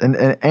sense. And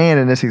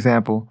in this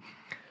example,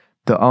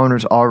 the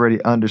owners already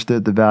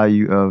understood the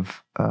value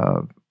of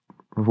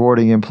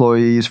rewarding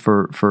employees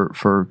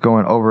for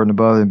going over and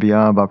above and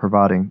beyond by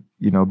providing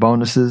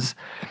bonuses.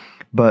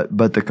 But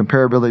the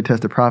comparability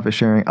tested profit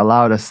sharing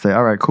allowed us to say,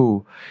 all right,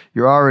 cool,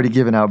 you're already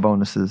giving out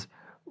bonuses.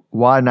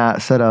 Why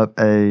not set up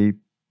a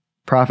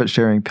profit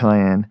sharing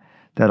plan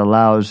that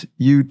allows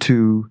you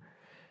to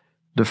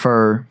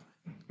defer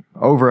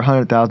over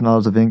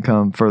 $100,000 of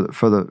income for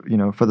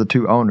the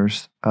two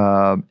owners,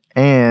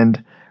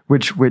 and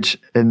which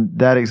in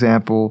that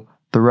example,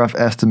 the rough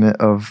estimate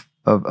of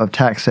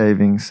tax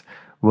savings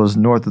was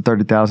north of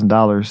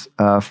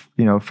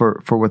 $30,000,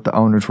 for what the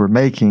owners were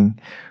making,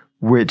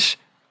 which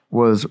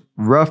was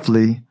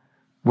roughly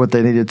what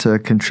they needed to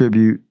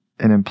contribute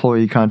in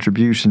employee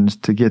contributions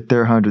to get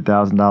their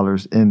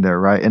 $100,000 in there,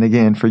 right? And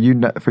again, for you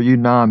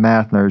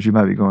non-math nerds, you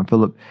might be going,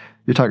 Philip,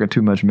 you're talking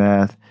too much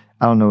math.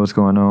 I don't know what's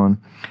going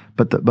on.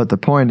 But the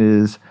point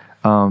is,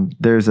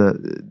 there's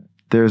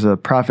a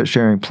profit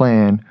sharing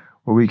plan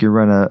where we can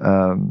run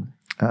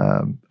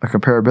a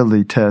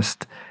comparability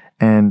test,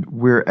 and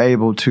we're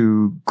able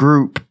to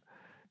group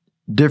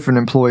different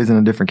employees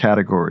into different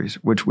categories,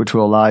 which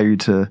will allow you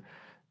to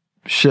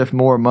shift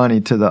more money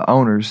to the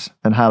owners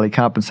and highly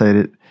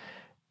compensated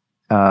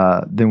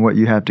than what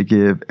you have to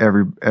give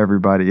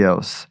everybody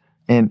else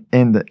in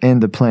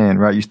the plan,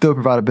 right? You still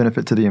provide a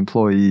benefit to the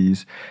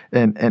employees,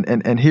 and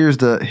here's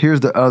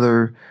the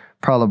other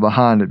problem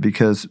behind it,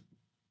 because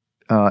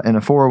in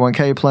a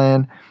 401k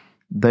plan,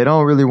 they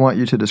don't really want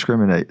you to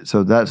discriminate.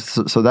 So that's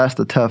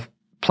the tough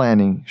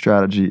planning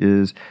strategy,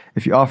 is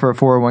if you offer a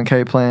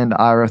 401k plan, the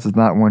IRS does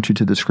not want you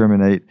to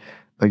discriminate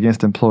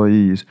against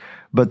employees.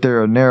 But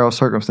there are narrow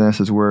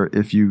circumstances where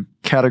if you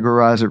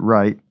categorize it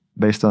right,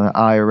 based on the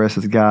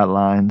IRS's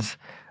guidelines,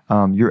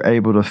 you're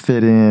able to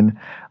fit in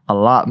a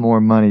lot more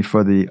money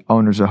for the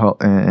owners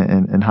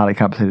and highly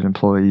compensated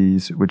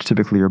employees, which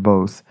typically are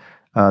both,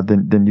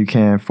 than you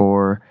can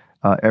for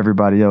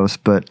everybody else.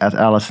 But as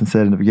Allison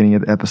said in the beginning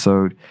of the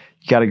episode,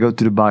 you got to go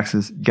through the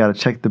boxes, you got to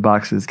check the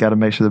boxes, got to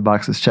make sure the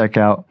boxes check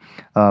out.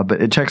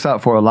 But it checks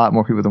out for a lot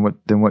more people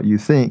than what you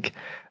think,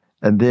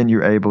 and then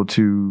you're able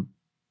to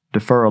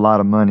defer a lot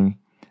of money.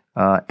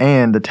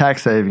 And the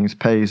tax savings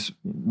pays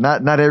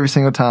not every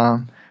single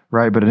time,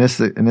 right? But in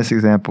this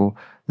example,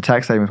 the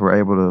tax savings were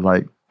able to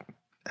like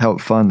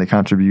help fund the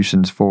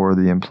contributions for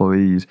the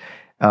employees,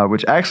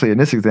 which actually in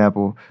this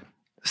example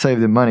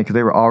saved them money because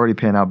they were already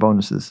paying out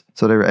bonuses.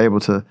 So they were able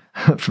to,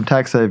 from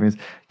tax savings,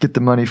 get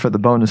the money for the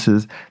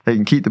bonuses. They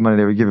can keep the money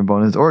they were giving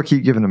bonuses or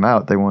keep giving them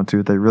out if they want to,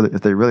 if they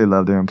really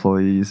love their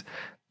employees.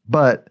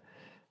 But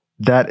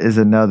that is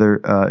another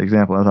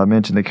example. As I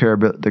mentioned, the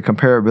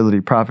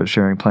comparability profit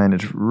sharing plan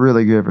is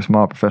really good for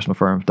small professional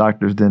firms,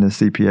 doctors,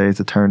 dentists, CPAs,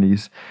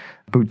 attorneys,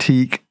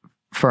 boutique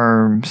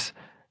firms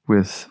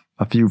with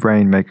a few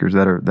rainmakers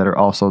that are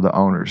also the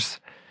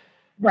owners.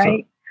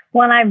 Right.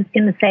 Well, I was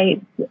going to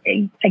say,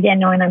 again,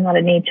 knowing I'm not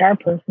an HR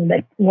person,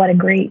 but what a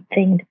great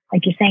thing,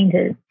 like you're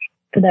saying,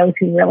 for those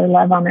who really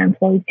love on their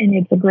employees, and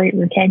it's a great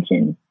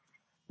retention,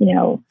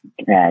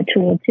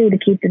 tool too, to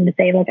keep them to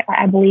say, look,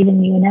 I believe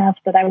in you enough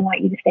that I want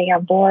you to stay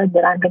on board,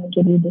 that I'm going to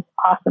give you this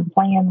awesome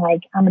plan.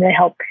 Like, I'm going to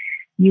help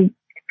you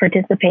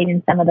participate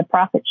in some of the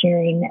profit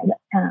sharing.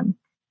 And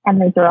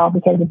those are all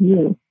because of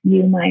you,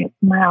 my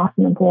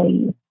awesome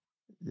employees.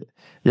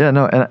 Yeah,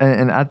 no,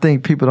 and I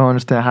think people don't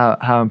understand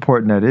how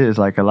important that is.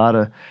 Like I've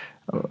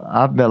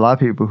met a lot of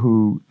people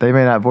who they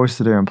may not voice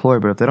to their employer,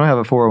 but if they don't have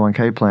a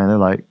 401k plan, they're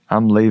like,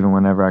 I'm leaving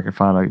whenever I can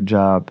find a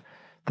job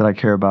that I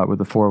care about with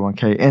the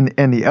 401k.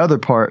 And the other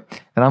part,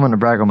 and I'm going to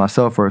brag on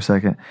myself for a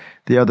second.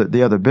 The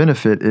other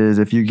benefit is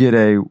if you get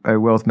a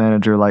wealth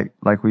manager like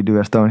we do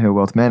at Stonehill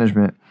Wealth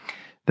Management,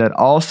 that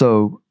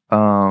also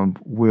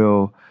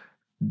will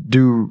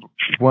do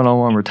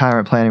one-on-one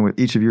retirement planning with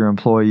each of your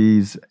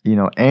employees,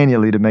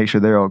 annually to make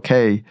sure they're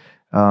okay.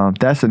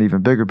 That's an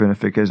even bigger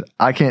benefit because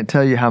I can't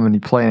tell you how many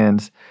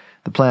plans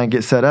the plan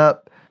gets set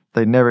up.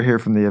 They never hear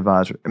from the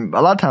advisor. And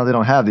a lot of times they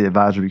don't have the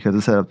advisor because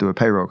it's set up through a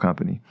payroll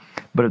company.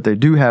 But if they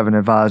do have an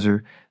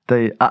advisor,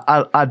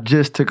 I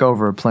just took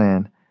over a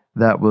plan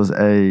that was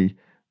a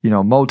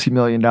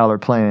multi-million-dollar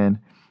plan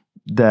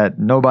that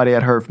nobody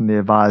had heard from the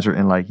advisor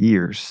in like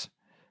years.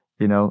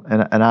 And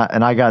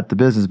I got the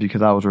business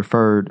because I was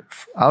referred.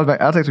 I was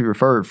actually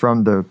referred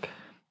from the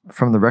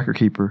record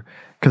keeper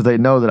because they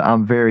know that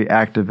I'm very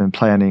active in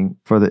planning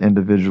for the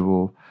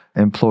individual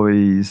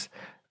employees.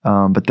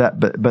 But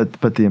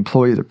the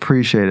employees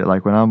appreciate it.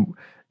 Like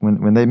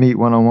when they meet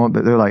one on one,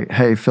 but they're like,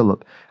 "Hey,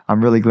 Philip,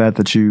 I'm really glad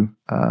that you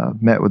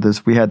met with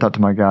us. We had talked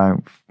to my guy,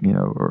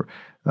 or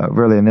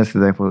really in this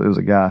example, it was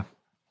a guy,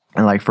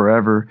 and like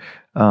forever,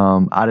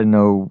 I didn't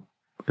know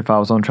if I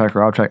was on track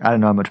or off track. I didn't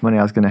know how much money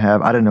I was going to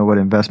have. I didn't know what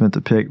investment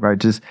to pick, right?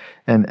 Just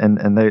and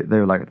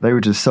they were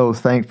just so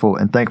thankful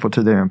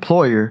to their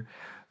employer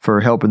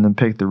for helping them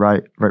pick the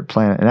right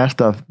plan. And that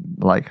stuff,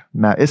 like,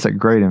 Matt, it's a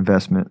great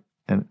investment.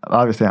 And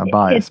obviously I'm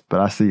biased,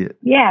 but I see it.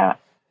 Yeah.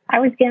 I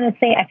was going to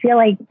say,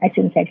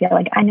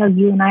 I know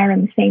you and I are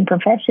in the same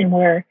profession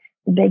where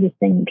the biggest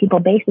thing people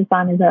base this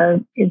on is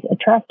a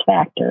trust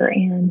factor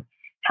and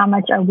how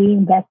much are we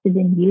invested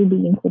in you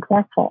being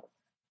successful.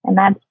 And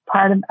that's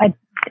part of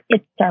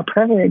it's our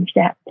privilege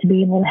to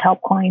be able to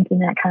help clients in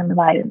that kind of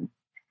items.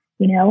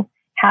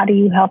 How do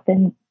you help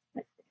them?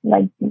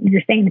 Like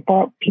you're saying,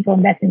 people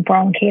invest in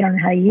 401k, don't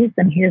know how to use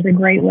them. Here's a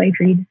great way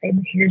for you to say,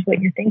 here's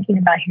what you're thinking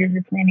about. Here's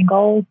your planning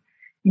goals.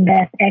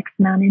 Invest X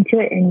amount into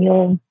it, and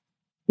you'll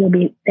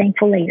be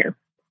thankful later.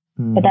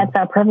 Mm. But that's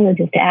our privilege,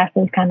 is to ask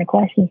those kind of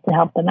questions to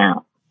help them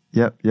out.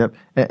 Yep.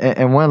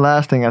 And one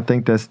last thing I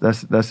think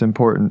that's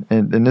important,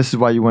 and this is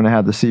why you want to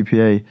have the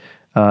CPA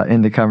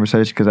in the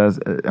conversation, because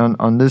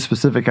on this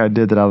specific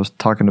idea that I was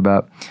talking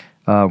about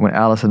when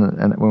Allison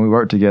and when we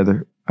worked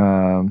together,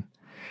 having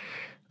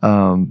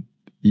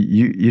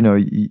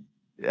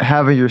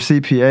your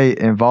CPA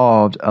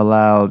involved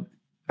allowed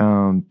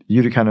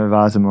you to kind of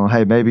advise them on,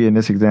 hey, maybe in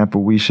this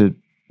example we should,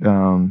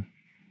 you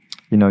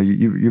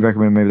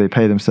recommend maybe they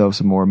pay themselves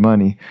some more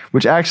money,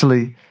 which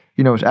actually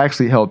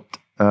helped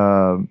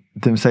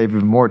them save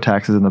even more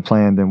taxes in the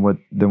plan than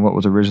what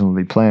was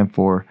originally planned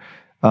for,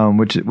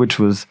 which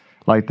was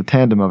like the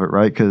tandem of it,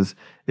 right? Because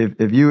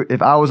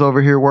if I was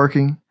over here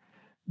working,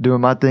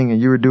 doing my thing, and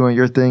you were doing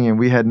your thing, and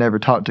we had never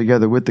talked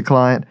together with the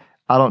client,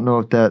 I don't know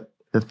if that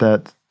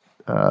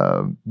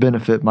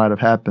benefit might have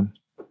happened.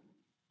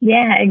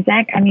 Yeah,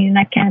 exactly. I mean,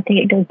 I kind of think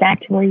it goes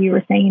back to where you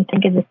were saying,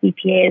 think of the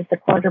CPA as the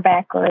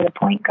quarterback or the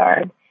point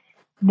guard.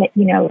 That,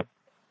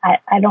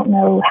 I don't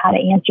know how to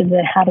answer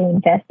how to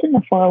invest in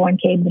the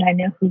 401k, but I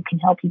know who can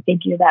help you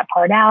figure that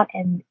part out.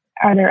 And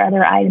are there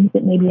other items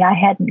that maybe I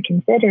hadn't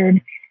considered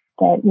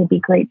that would be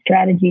great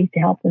strategies to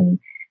help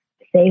them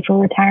save for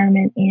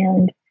retirement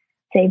and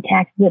save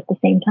taxes at the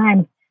same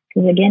time?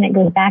 Because again, it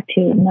goes back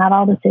to not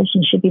all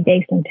decisions should be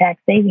based on tax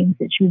savings.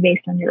 It should be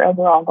based on your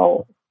overall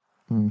goals.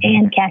 Mm-hmm.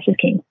 And cash is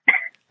king.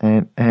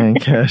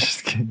 And cash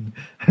is king.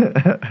 You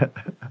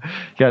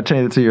got to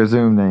change it to your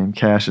Zoom name.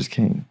 Cash is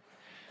king.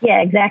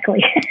 Yeah,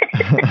 exactly.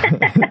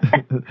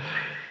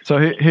 So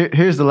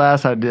here's the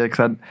last idea,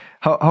 because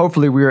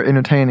hopefully we are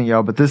entertaining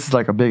y'all, but this is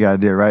like a big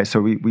idea, right?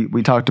 So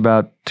we talked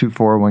about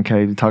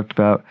 401k. We talked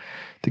about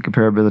the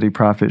comparability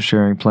profit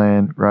sharing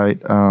plan, right?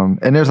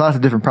 And there's lots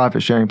of different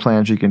profit sharing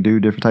plans you can do,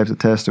 different types of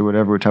tests or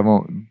whatever, which I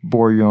won't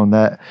bore you on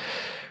that.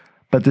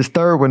 But this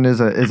third one is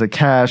a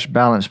cash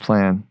balance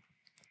plan,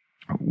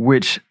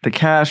 which the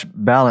cash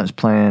balance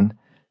plan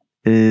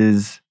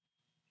is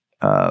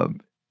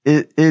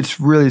it's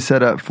really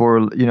set up for,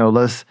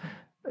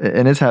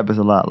 and this happens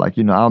a lot. Like,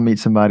 I'll meet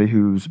somebody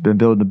who's been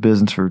building a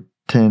business for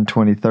 10,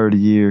 20, 30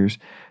 years.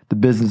 The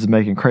business is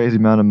making crazy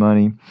amount of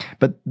money,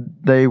 but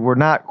they were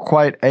not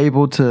quite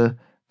able to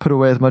put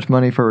away as much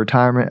money for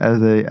retirement as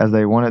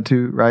they wanted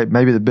to, right?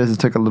 Maybe the business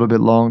took a little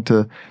bit long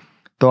to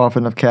throw off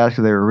enough cash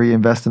because they were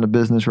reinvesting the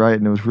business, right?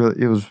 And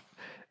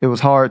it was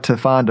hard to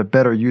find a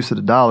better use of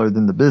the dollar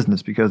than the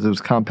business because it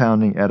was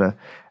compounding at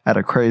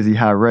a crazy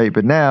high rate.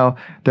 But now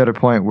they're at a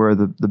point where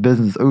the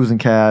business is oozing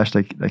cash.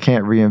 They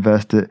can't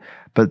reinvest it,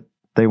 but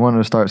they wanted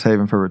to start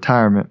saving for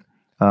retirement.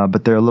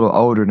 But they're a little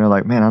older, and they're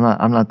like, man,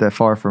 I'm not that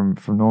far from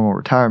normal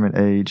retirement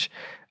age.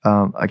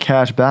 A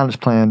cash balance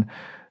plan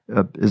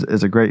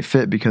is a great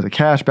fit, because a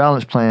cash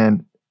balance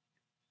plan,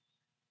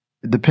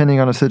 depending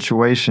on the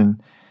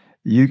situation,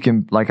 you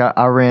can, like,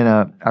 I ran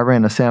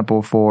a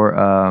sample for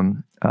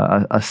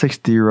a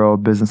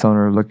 60-year-old business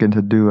owner looking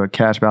to do a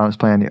cash balance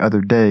plan the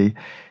other day,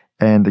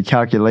 and the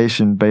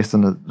calculation based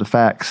on the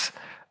facts,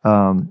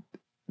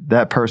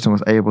 that person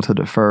was able to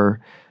defer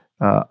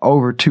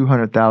over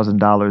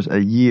 $200,000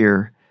 a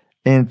year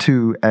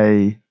into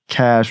a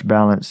cash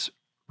balance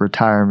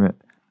retirement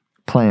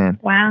plan.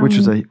 Wow.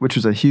 which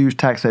was a huge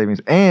tax savings.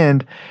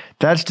 And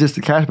that's just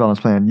the cash balance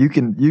plan. You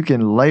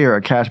can layer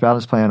a cash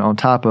balance plan on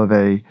top of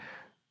a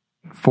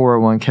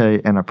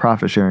 401k and a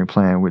profit sharing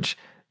plan, which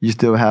you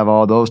still have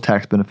all those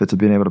tax benefits of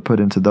being able to put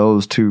into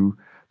those two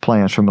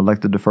plans, from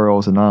elected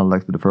deferrals and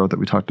non-elected deferrals that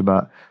we talked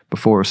about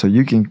before. So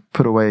you can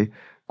put away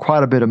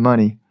quite a bit of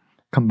money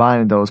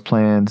combining those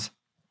plans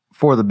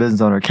for the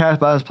business owner. Cash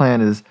balance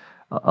plan is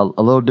a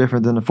little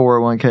different than the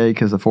 401k,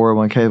 because the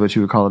 401k, what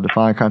you would call a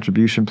defined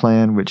contribution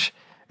plan, which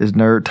is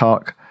nerd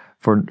talk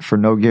for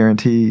no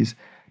guarantees.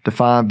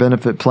 Defined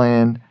benefit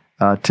plan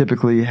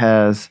typically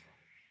has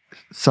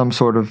some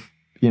sort of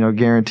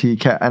guarantee.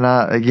 And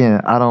I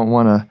don't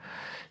want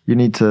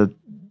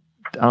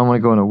to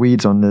go into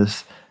weeds on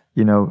this,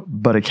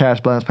 but a cash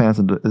balance plan is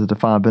a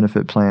defined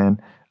benefit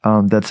plan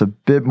that's a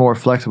bit more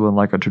flexible than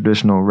like a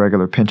traditional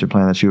regular pension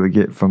plan that you would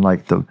get from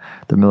like the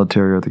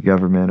military or the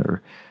government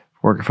or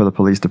working for the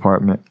police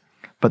department.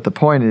 But the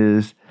point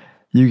is,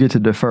 you get to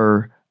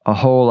defer a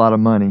whole lot of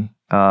money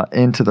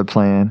into the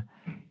plan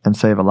and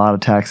save a lot of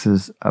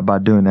taxes by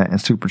doing that, and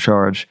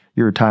supercharge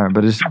your retirement.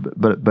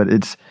 But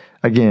it's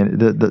again,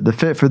 the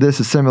fit for this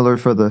is similar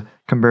for the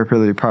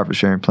comparability profit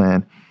sharing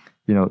plan.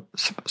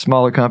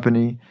 Smaller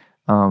company,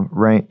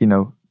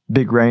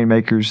 big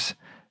rainmakers,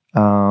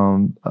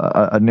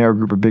 a narrow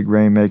group of big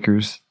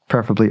rainmakers,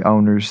 preferably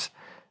owners,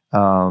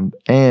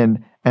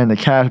 and the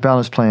cash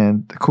balance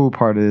plan. The cool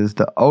part is,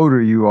 the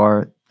older you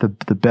are, the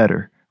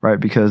better, right?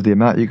 Because the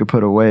amount you could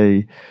put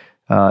away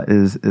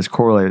is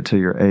correlated to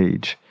your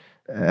age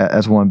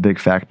as one big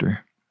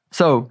factor.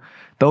 So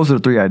those are the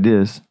three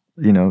ideas,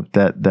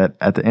 that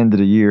at the end of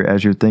the year,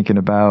 as you're thinking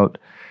about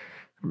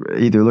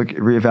either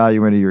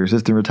reevaluating your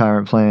existing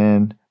retirement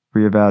plan,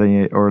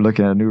 reevaluating or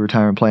looking at a new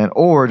retirement plan,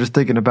 or just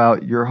thinking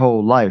about your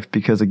whole life.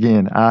 Because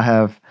again, I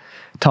have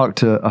talked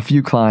to a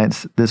few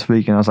clients this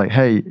week, and I was like,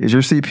 hey, is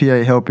your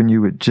CPA helping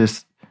you with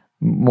just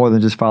more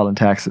than just filing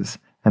taxes?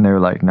 And they were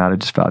like, no, they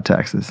just filed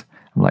taxes.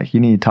 I'm like, you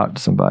need to talk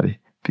to somebody,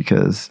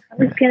 because I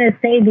was going to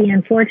say, the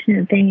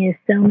unfortunate thing is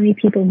so many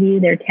people view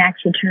their tax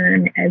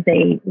return as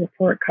a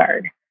report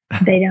card.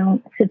 They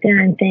don't sit there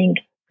and think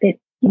that,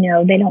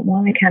 they don't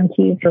want to come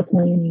to you for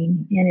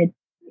planning. And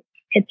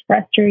it's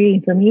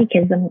frustrating for me,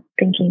 because I'm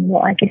thinking,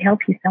 well, I could help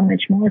you so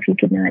much more if you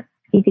could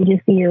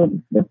just see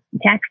the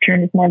tax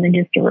return is more than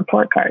just a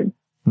report card.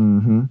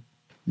 Mm-hmm.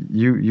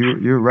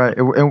 You're right.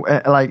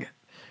 And like,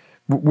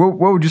 what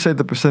would you say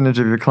the percentage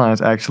of your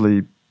clients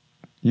actually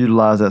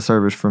utilize that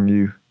service from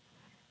you?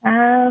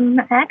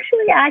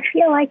 Actually, I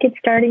feel like it's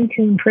starting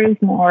to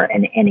improve more.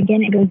 And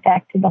again, it goes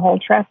back to the whole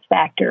trust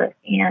factor.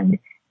 And,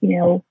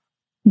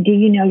 do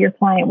you know your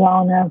client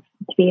well enough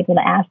to be able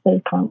to ask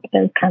those kind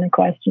of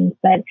questions?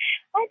 But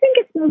I think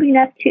it's moving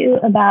up to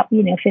about,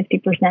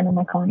 50% of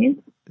my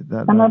clients.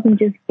 Some of them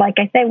just, like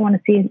I say, want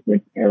to see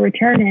a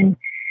return. And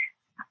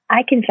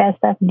I confess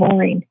that's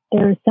boring.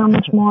 There is so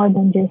much more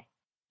than just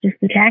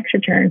the tax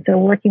return. So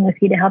working with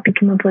you to help you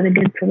come up with a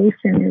good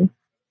solution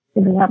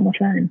is a lot more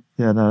fun.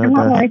 Yeah, no, a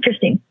lot more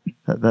interesting.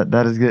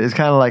 That is good. It's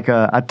kind of like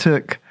I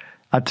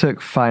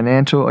took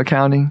financial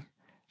accounting,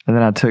 and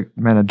then I took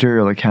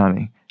managerial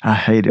accounting. I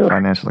hated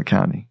financial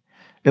accounting.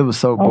 It was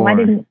so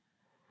boring.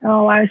 I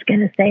was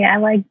going to say I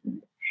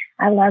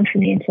love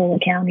financial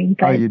accounting,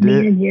 but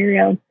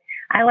managerial.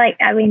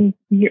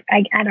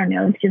 I don't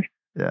know. It's just,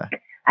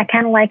 I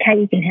kind of like how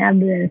you can have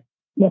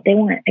what they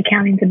want.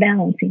 Accounting's a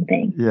balancing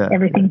thing. Yeah.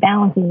 Everything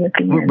balances at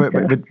the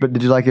end. But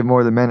did you like it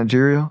more than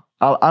managerial?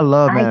 I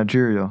love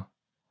managerial.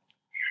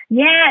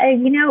 Yeah,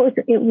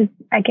 it was,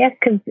 I guess,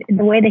 because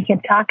the way they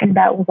kept talking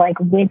about was like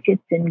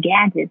widgets and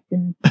gadgets,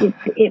 and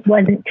it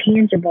wasn't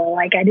tangible.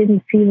 Like, I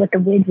didn't see what the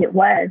widget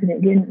was, and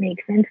it didn't make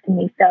sense to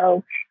me.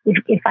 So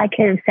if I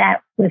could have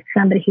sat with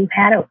somebody who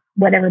had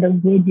whatever the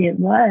widget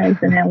was,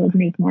 then that would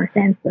make more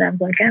sense. But I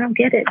was like, I don't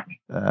get it.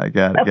 I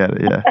got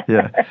it.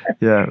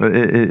 Yeah.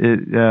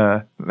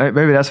 But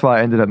maybe that's why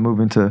I ended up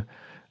moving to,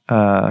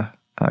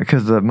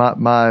 because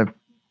my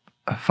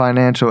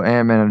financial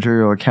and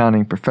managerial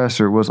accounting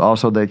professor was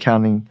also the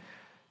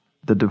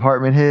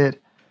department head.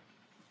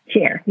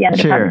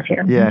 Department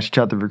chair. Yeah, she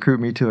tried to recruit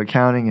me to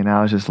accounting, and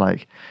I was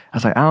like, I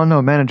don't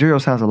know,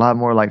 managerial sounds a lot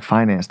more like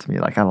finance to me.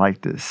 Like, I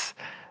like this,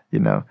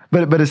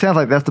 But it sounds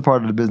like that's the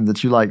part of the business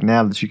that you like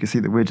now that you can see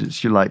the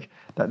widgets. You're like,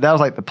 that was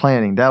like the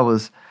planning. That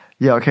was,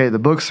 okay, the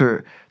books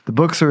are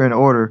in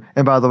order.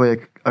 And by the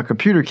way, a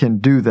computer can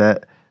do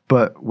that,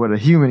 but what a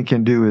human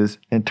can do is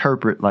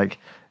interpret, like,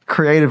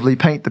 creatively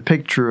paint the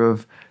picture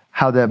of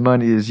how that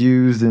money is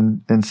used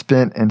and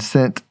spent and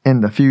sent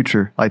in the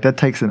future. Like, that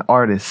takes an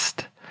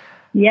artist.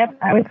 Yep,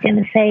 I was going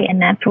to say,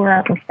 and that's where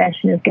our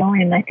profession is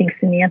going. And I think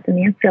Samantha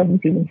Mansfield was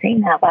even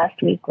saying that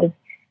last week, was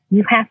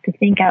you have to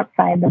think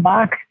outside the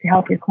box to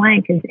help your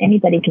client, because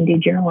anybody can do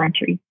journal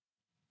entry.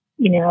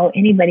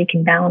 Anybody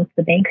can balance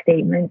the bank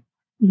statement.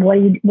 What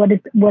do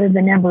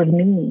the numbers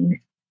mean?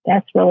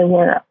 That's really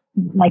where,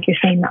 like you're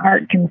saying, the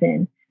art comes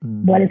in.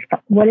 Mm. What is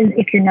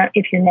if your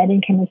net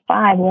income is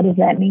 5? What does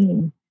that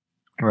mean?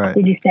 Right.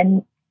 Did you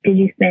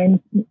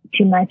spend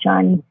too much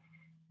on,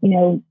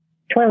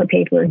 toilet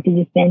paper? Did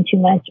you spend too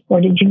much,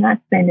 or did you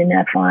not spend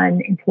enough on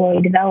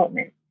employee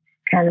development?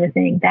 Kind of a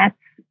thing. That's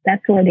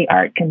where the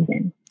art comes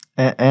in.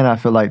 And I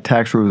feel like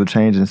tax rules are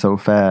changing so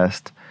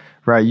fast,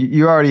 right?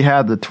 You already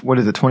have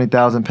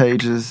 20,000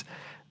 pages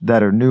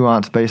that are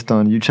nuanced based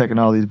on you checking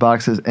all these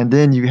boxes, and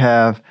then you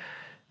have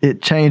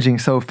it changing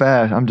so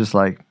fast. I'm just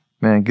like,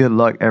 man, good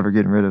luck ever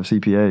getting rid of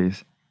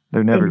CPAs.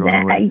 They're never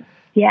going away.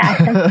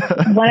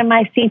 Yeah. One of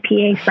my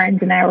CPA friends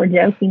and I were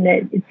joking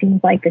that it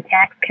seems like the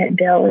tax cut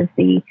bill is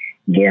the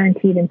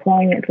guaranteed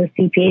employment for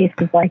CPAs,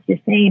 because, like you're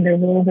saying, the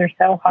rules are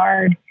so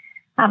hard.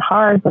 Not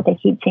hard, but they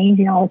keep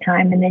changing all the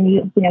time. And then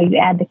you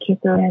add the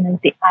kicker in of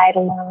the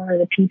EIDL loan or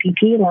the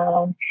PPP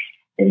loan.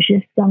 There's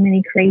just so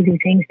many crazy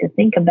things to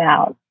think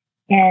about.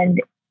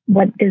 And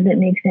what does it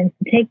make sense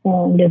to take the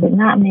loan? Does it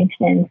not make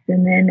sense?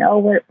 And then,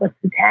 what's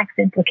the tax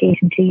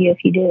implication to you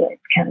if you do it?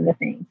 Kind of a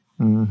thing.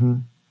 Mm-hmm.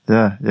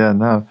 Yeah,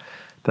 no.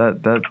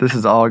 That this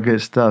is all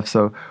good stuff.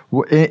 So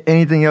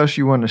anything else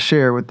you want to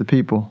share with the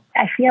people?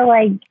 I feel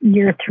like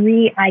your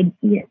 3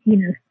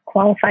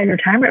 qualified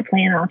retirement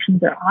plan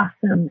options are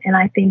awesome. And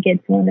I think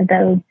it's one of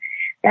those,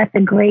 that's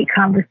a great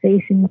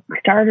conversation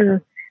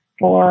starter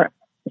for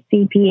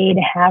CPA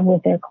to have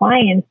with their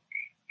clients.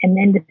 And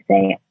then to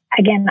say,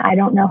 again, I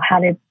don't know how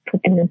to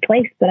put them in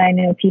place, but I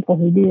know people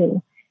who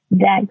do.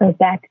 That goes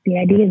back to the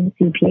idea of the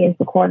CPA as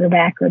the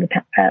quarterback or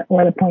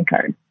the point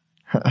guard.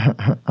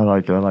 I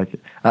like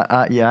it.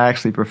 I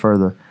actually prefer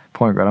the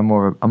point guard. I'm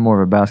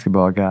more of a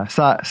basketball guy.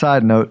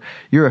 Side note,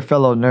 you're a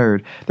fellow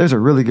nerd. There's a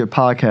really good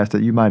podcast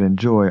that you might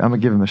enjoy. I'm gonna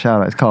give him a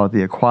shout out. It's called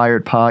The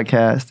Acquired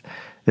Podcast.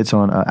 It's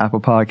on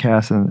Apple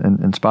Podcasts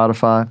and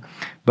Spotify.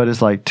 But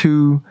it's like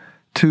two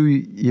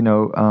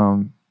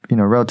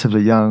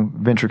relatively young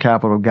venture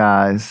capital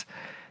guys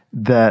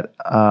that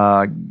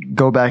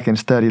go back and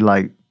study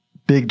like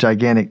big,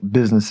 gigantic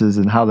businesses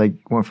and how they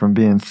went from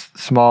being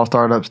small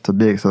startups to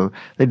big. So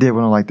they did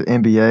one on like the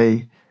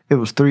NBA. It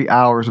was 3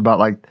 hours about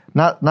like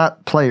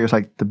not players,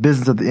 like the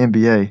business of the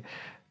NBA.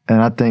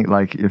 And I think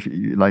like if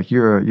you, like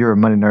you're a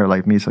money nerd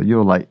like me, so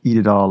you'll like eat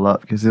it all up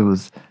because it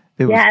was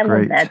great. I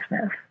love that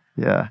stuff.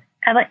 Yeah,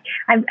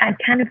 I've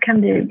kind of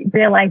come to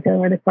realize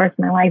over the course of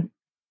my life,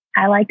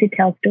 I like to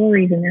tell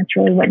stories, and that's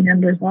really what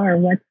numbers are.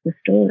 What's the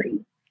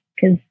story?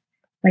 Because,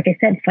 like I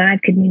said, 5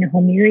 could mean a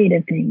whole myriad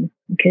of things.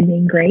 It could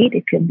mean great.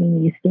 It could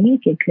mean you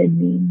stink. It could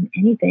mean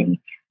anything.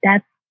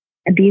 That's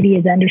the beauty,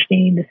 is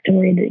understanding the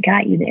story that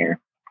got you there.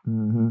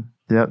 Mm-hmm.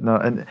 Yep. No.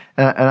 And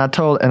I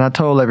told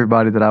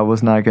everybody that I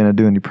was not going to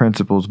do any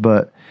principles,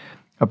 but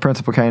a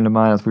principle came to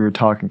mind as we were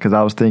talking, because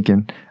I was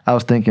thinking,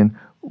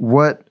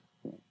 what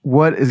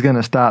is going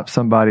to stop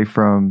somebody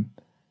from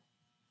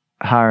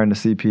hiring a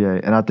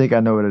CPA? And I think I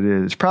know what it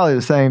is. It's probably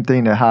the same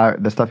thing that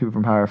stops people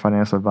from hiring a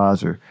financial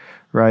advisor,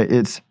 right?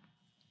 It's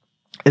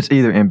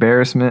either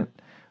embarrassment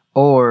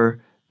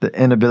or the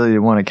inability to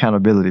want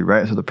accountability,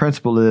 right? So the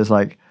principle is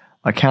like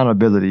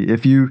accountability.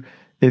 If you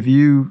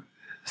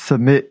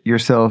submit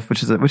yourself,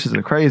 which is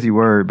a crazy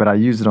word, but I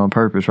use it on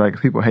purpose, right?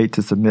 Because people hate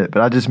to submit,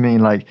 but I just mean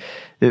like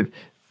if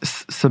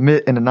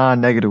submit in a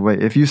non-negative way.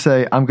 If you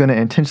say, I'm going to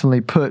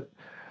intentionally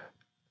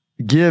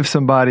give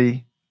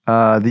somebody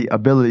the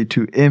ability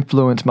to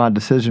influence my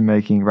decision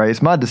making, right?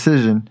 It's my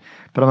decision,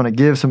 but I'm going to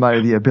give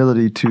somebody the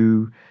ability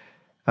to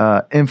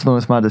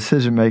influence my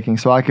decision making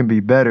so I can be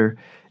better.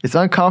 It's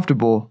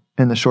uncomfortable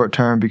in the short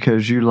term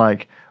because you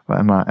like,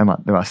 well,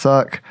 do I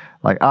suck?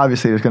 Like,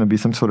 obviously there's going to be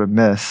some sort of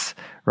mess,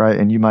 right?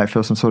 And you might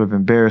feel some sort of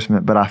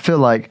embarrassment. But I feel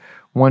like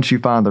once you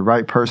find the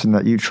right person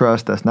that you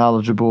trust, that's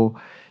knowledgeable,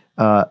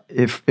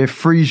 it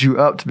frees you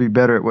up to be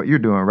better at what you're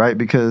doing, right?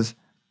 Because,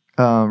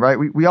 right,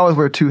 we always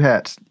wear two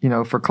hats. You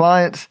know, for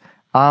clients,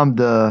 I'm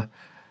the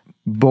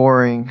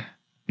boring,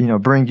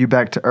 bring you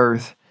back to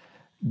earth,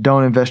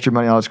 don't invest your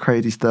money in all this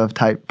crazy stuff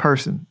type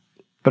person.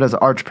 But as an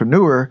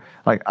entrepreneur,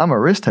 like, I'm a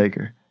risk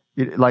taker.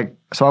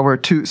 So I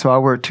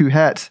wear two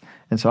hats.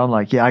 And so I'm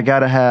like, yeah, I got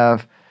to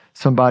have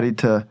somebody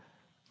to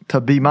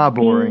be my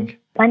boring.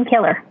 Fun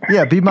killer.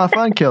 Yeah, be my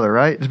fun killer,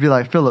 right? Just be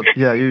like, Philip,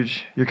 yeah,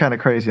 you're kind of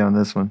crazy on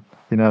this one.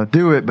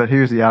 Do it, but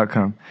here's the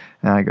outcome.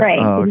 And I go, right,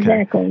 oh, okay.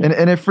 Exactly.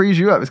 And it frees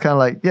you up. It's kind of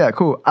like, yeah,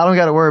 cool. I don't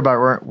got to worry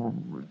about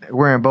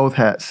wearing both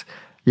hats,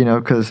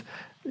 because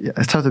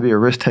it's tough to be a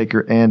risk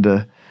taker and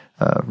a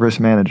risk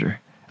manager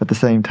at the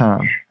same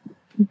time.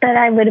 But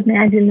I would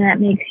imagine that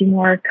makes you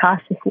more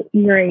cautious.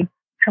 I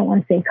don't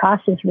want to say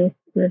cautious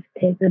risk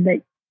taker,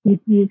 but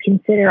you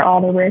consider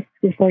all the risks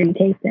before you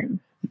take them.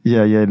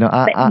 Yeah. No,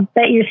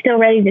 but you're still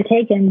ready to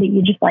take them, but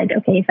you're just like,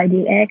 okay, if I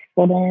do X,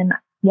 well then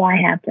Y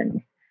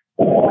happens.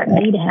 What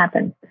need to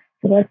happen?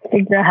 So let's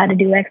figure out how to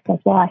do X plus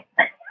Y.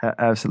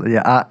 Absolutely.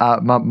 Yeah.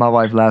 My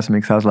wife laughed at me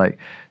because I was like,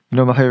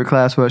 my favorite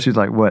class was? She's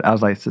like, what? I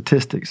was like,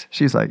 statistics.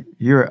 She's like,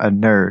 you're a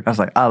nerd. I was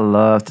like, I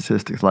love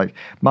statistics. Like,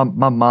 my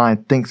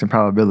mind thinks in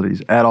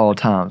probabilities at all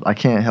times. I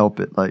can't help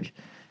it. Like,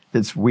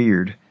 it's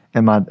weird.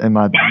 And my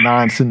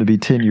 9 soon to be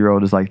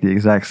 10-year-old is like the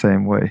exact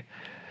same way.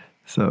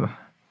 So.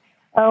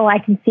 Oh, I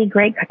can see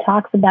great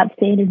talks about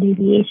standard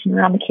deviation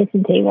around the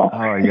kitchen table.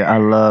 Oh yeah, I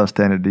love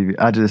standard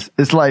deviation.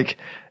 It's like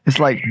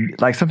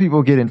some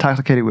people get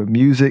intoxicated with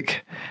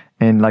music,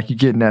 and like you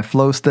get in that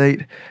flow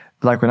state.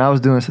 Like when I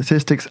was doing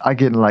statistics, I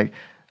get in like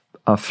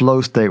a flow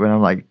state when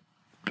I'm like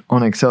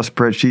on an Excel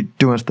spreadsheet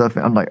doing stuff,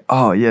 and I'm like,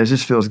 oh yeah, it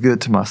just feels good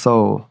to my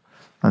soul.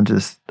 I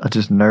just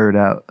nerd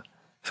out.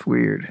 It's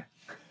weird.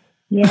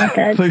 Yeah,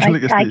 I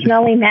can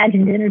only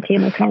imagine dinner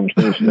table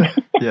conversations.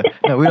 Yeah,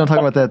 no, we don't talk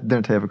about that at the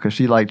dinner table because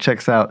she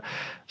checked out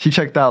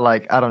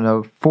like, I don't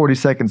know, 40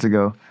 seconds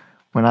ago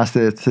when I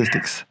said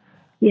statistics.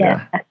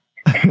 Yeah.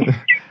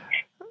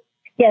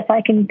 Yes,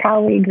 I can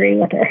probably agree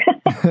with her.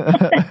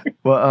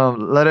 Well,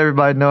 let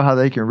everybody know how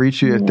they can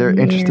reach you if they're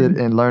interested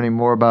in learning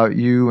more about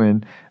you.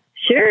 And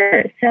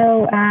sure.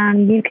 So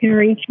you can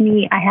reach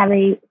me.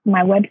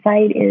 My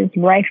website is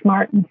Rife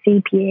Martin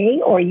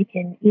CPA, or you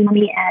can email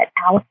me at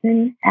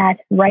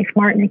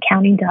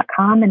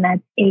Allison@rifemartinaccounting.com, and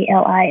that's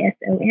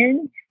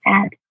ALISON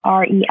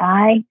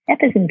 @REI, F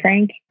as in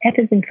Frank,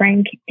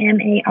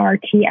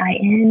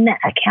 MARTIN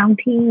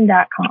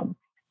accounting.com.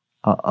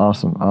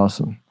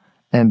 Awesome.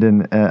 And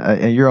then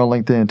and you're on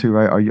LinkedIn too,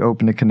 right? Are you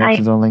open to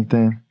connections on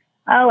LinkedIn?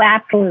 Oh,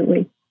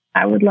 absolutely.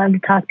 I would love to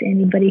talk to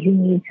anybody who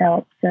needs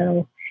help.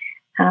 So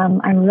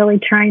I'm really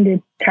trying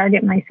to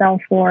target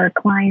myself for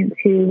clients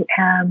who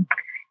are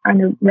in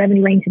the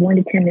revenue range of 1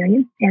 to 10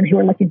 million and who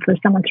are looking for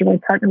someone to really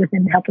partner with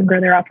them to help them grow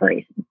their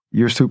operations.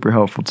 You're super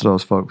helpful to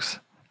those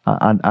folks.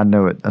 I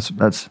know it.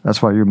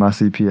 That's why you're my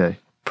CPA.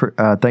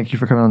 Thank you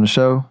for coming on the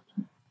show.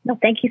 No,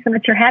 thank you so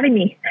much for having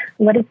me.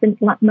 What is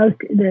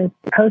the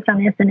host on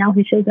SNL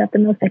who shows up the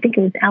most? I think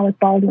it was Alec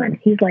Baldwin.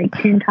 He's like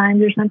 10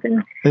 times or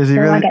something. Is he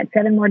really? I got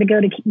 7 more to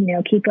go to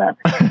keep up.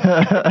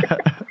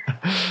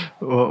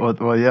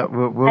 well, yeah,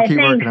 we'll keep working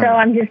on it. So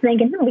I'm just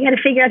thinking, we got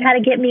to figure out how to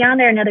get me on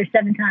there another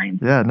 7 times.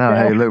 Yeah, no,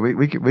 hey, look,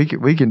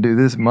 we can do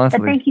this monthly.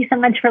 But thank you so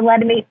much for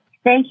letting me.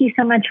 Thank you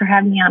so much for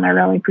having me on. I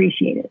really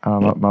appreciate it.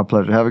 My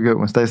pleasure. Have a good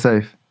one. Stay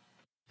safe.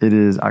 It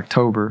is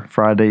October,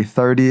 Friday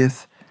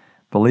 30th.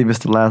 Believe it's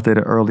the last day to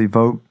early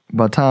vote.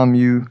 By the time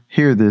you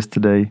hear this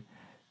today,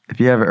 if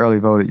you haven't early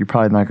voted, you're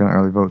probably not going to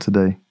early vote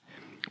today.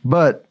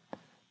 But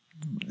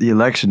the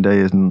election day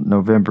is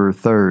November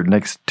 3rd,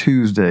 next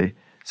Tuesday.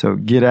 So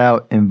get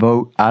out and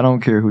vote. I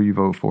don't care who you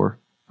vote for.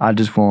 I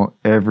just want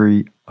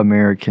every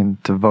American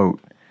to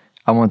vote.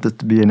 I want this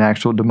to be an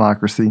actual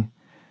democracy,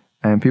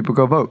 and people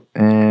go vote.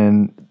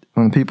 And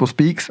when people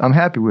speaks, I'm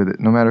happy with it,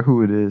 no matter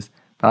who it is.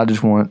 I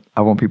want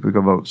people to go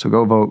vote. So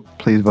go vote.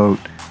 Please vote.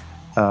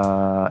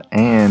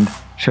 And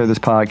share this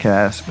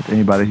podcast with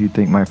anybody who you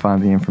think might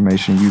find the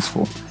information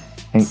useful.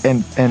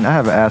 And I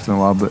haven't asked in a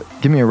while, but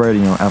give me a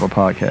rating on Apple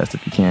Podcast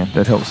if you can.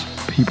 That helps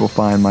people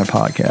find my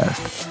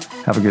podcast.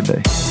 Have a good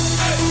day.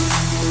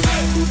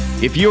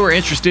 If you are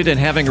interested in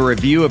having a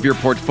review of your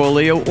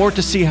portfolio or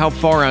to see how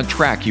far on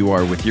track you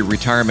are with your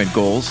retirement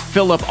goals,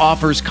 Philip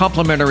offers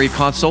complimentary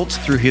consults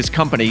through his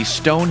company,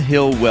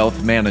 Stonehill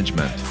Wealth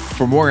Management.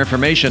 For more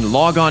information,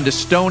 log on to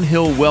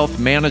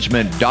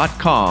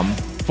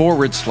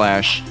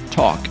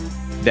stonehillwealthmanagement.com/talk.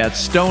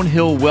 That's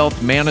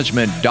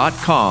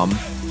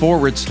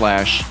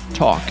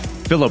stonehillwealthmanagement.com/talk.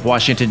 Philip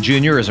Washington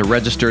Jr. is a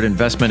registered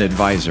investment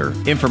advisor.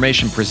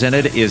 Information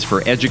presented is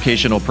for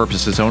educational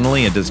purposes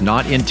only and does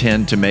not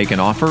intend to make an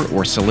offer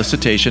or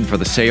solicitation for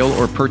the sale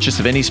or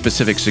purchase of any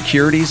specific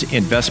securities,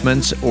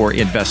 investments, or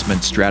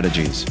investment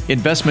strategies.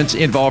 Investments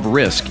involve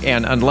risk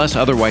and, unless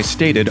otherwise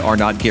stated, are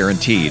not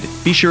guaranteed.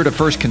 Be sure to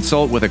first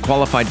consult with a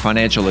qualified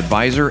financial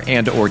advisor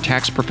and/or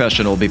tax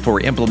professional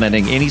before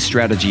implementing any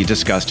strategy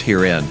discussed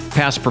herein.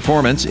 Past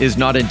performance is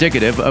not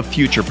indicative of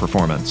future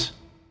performance.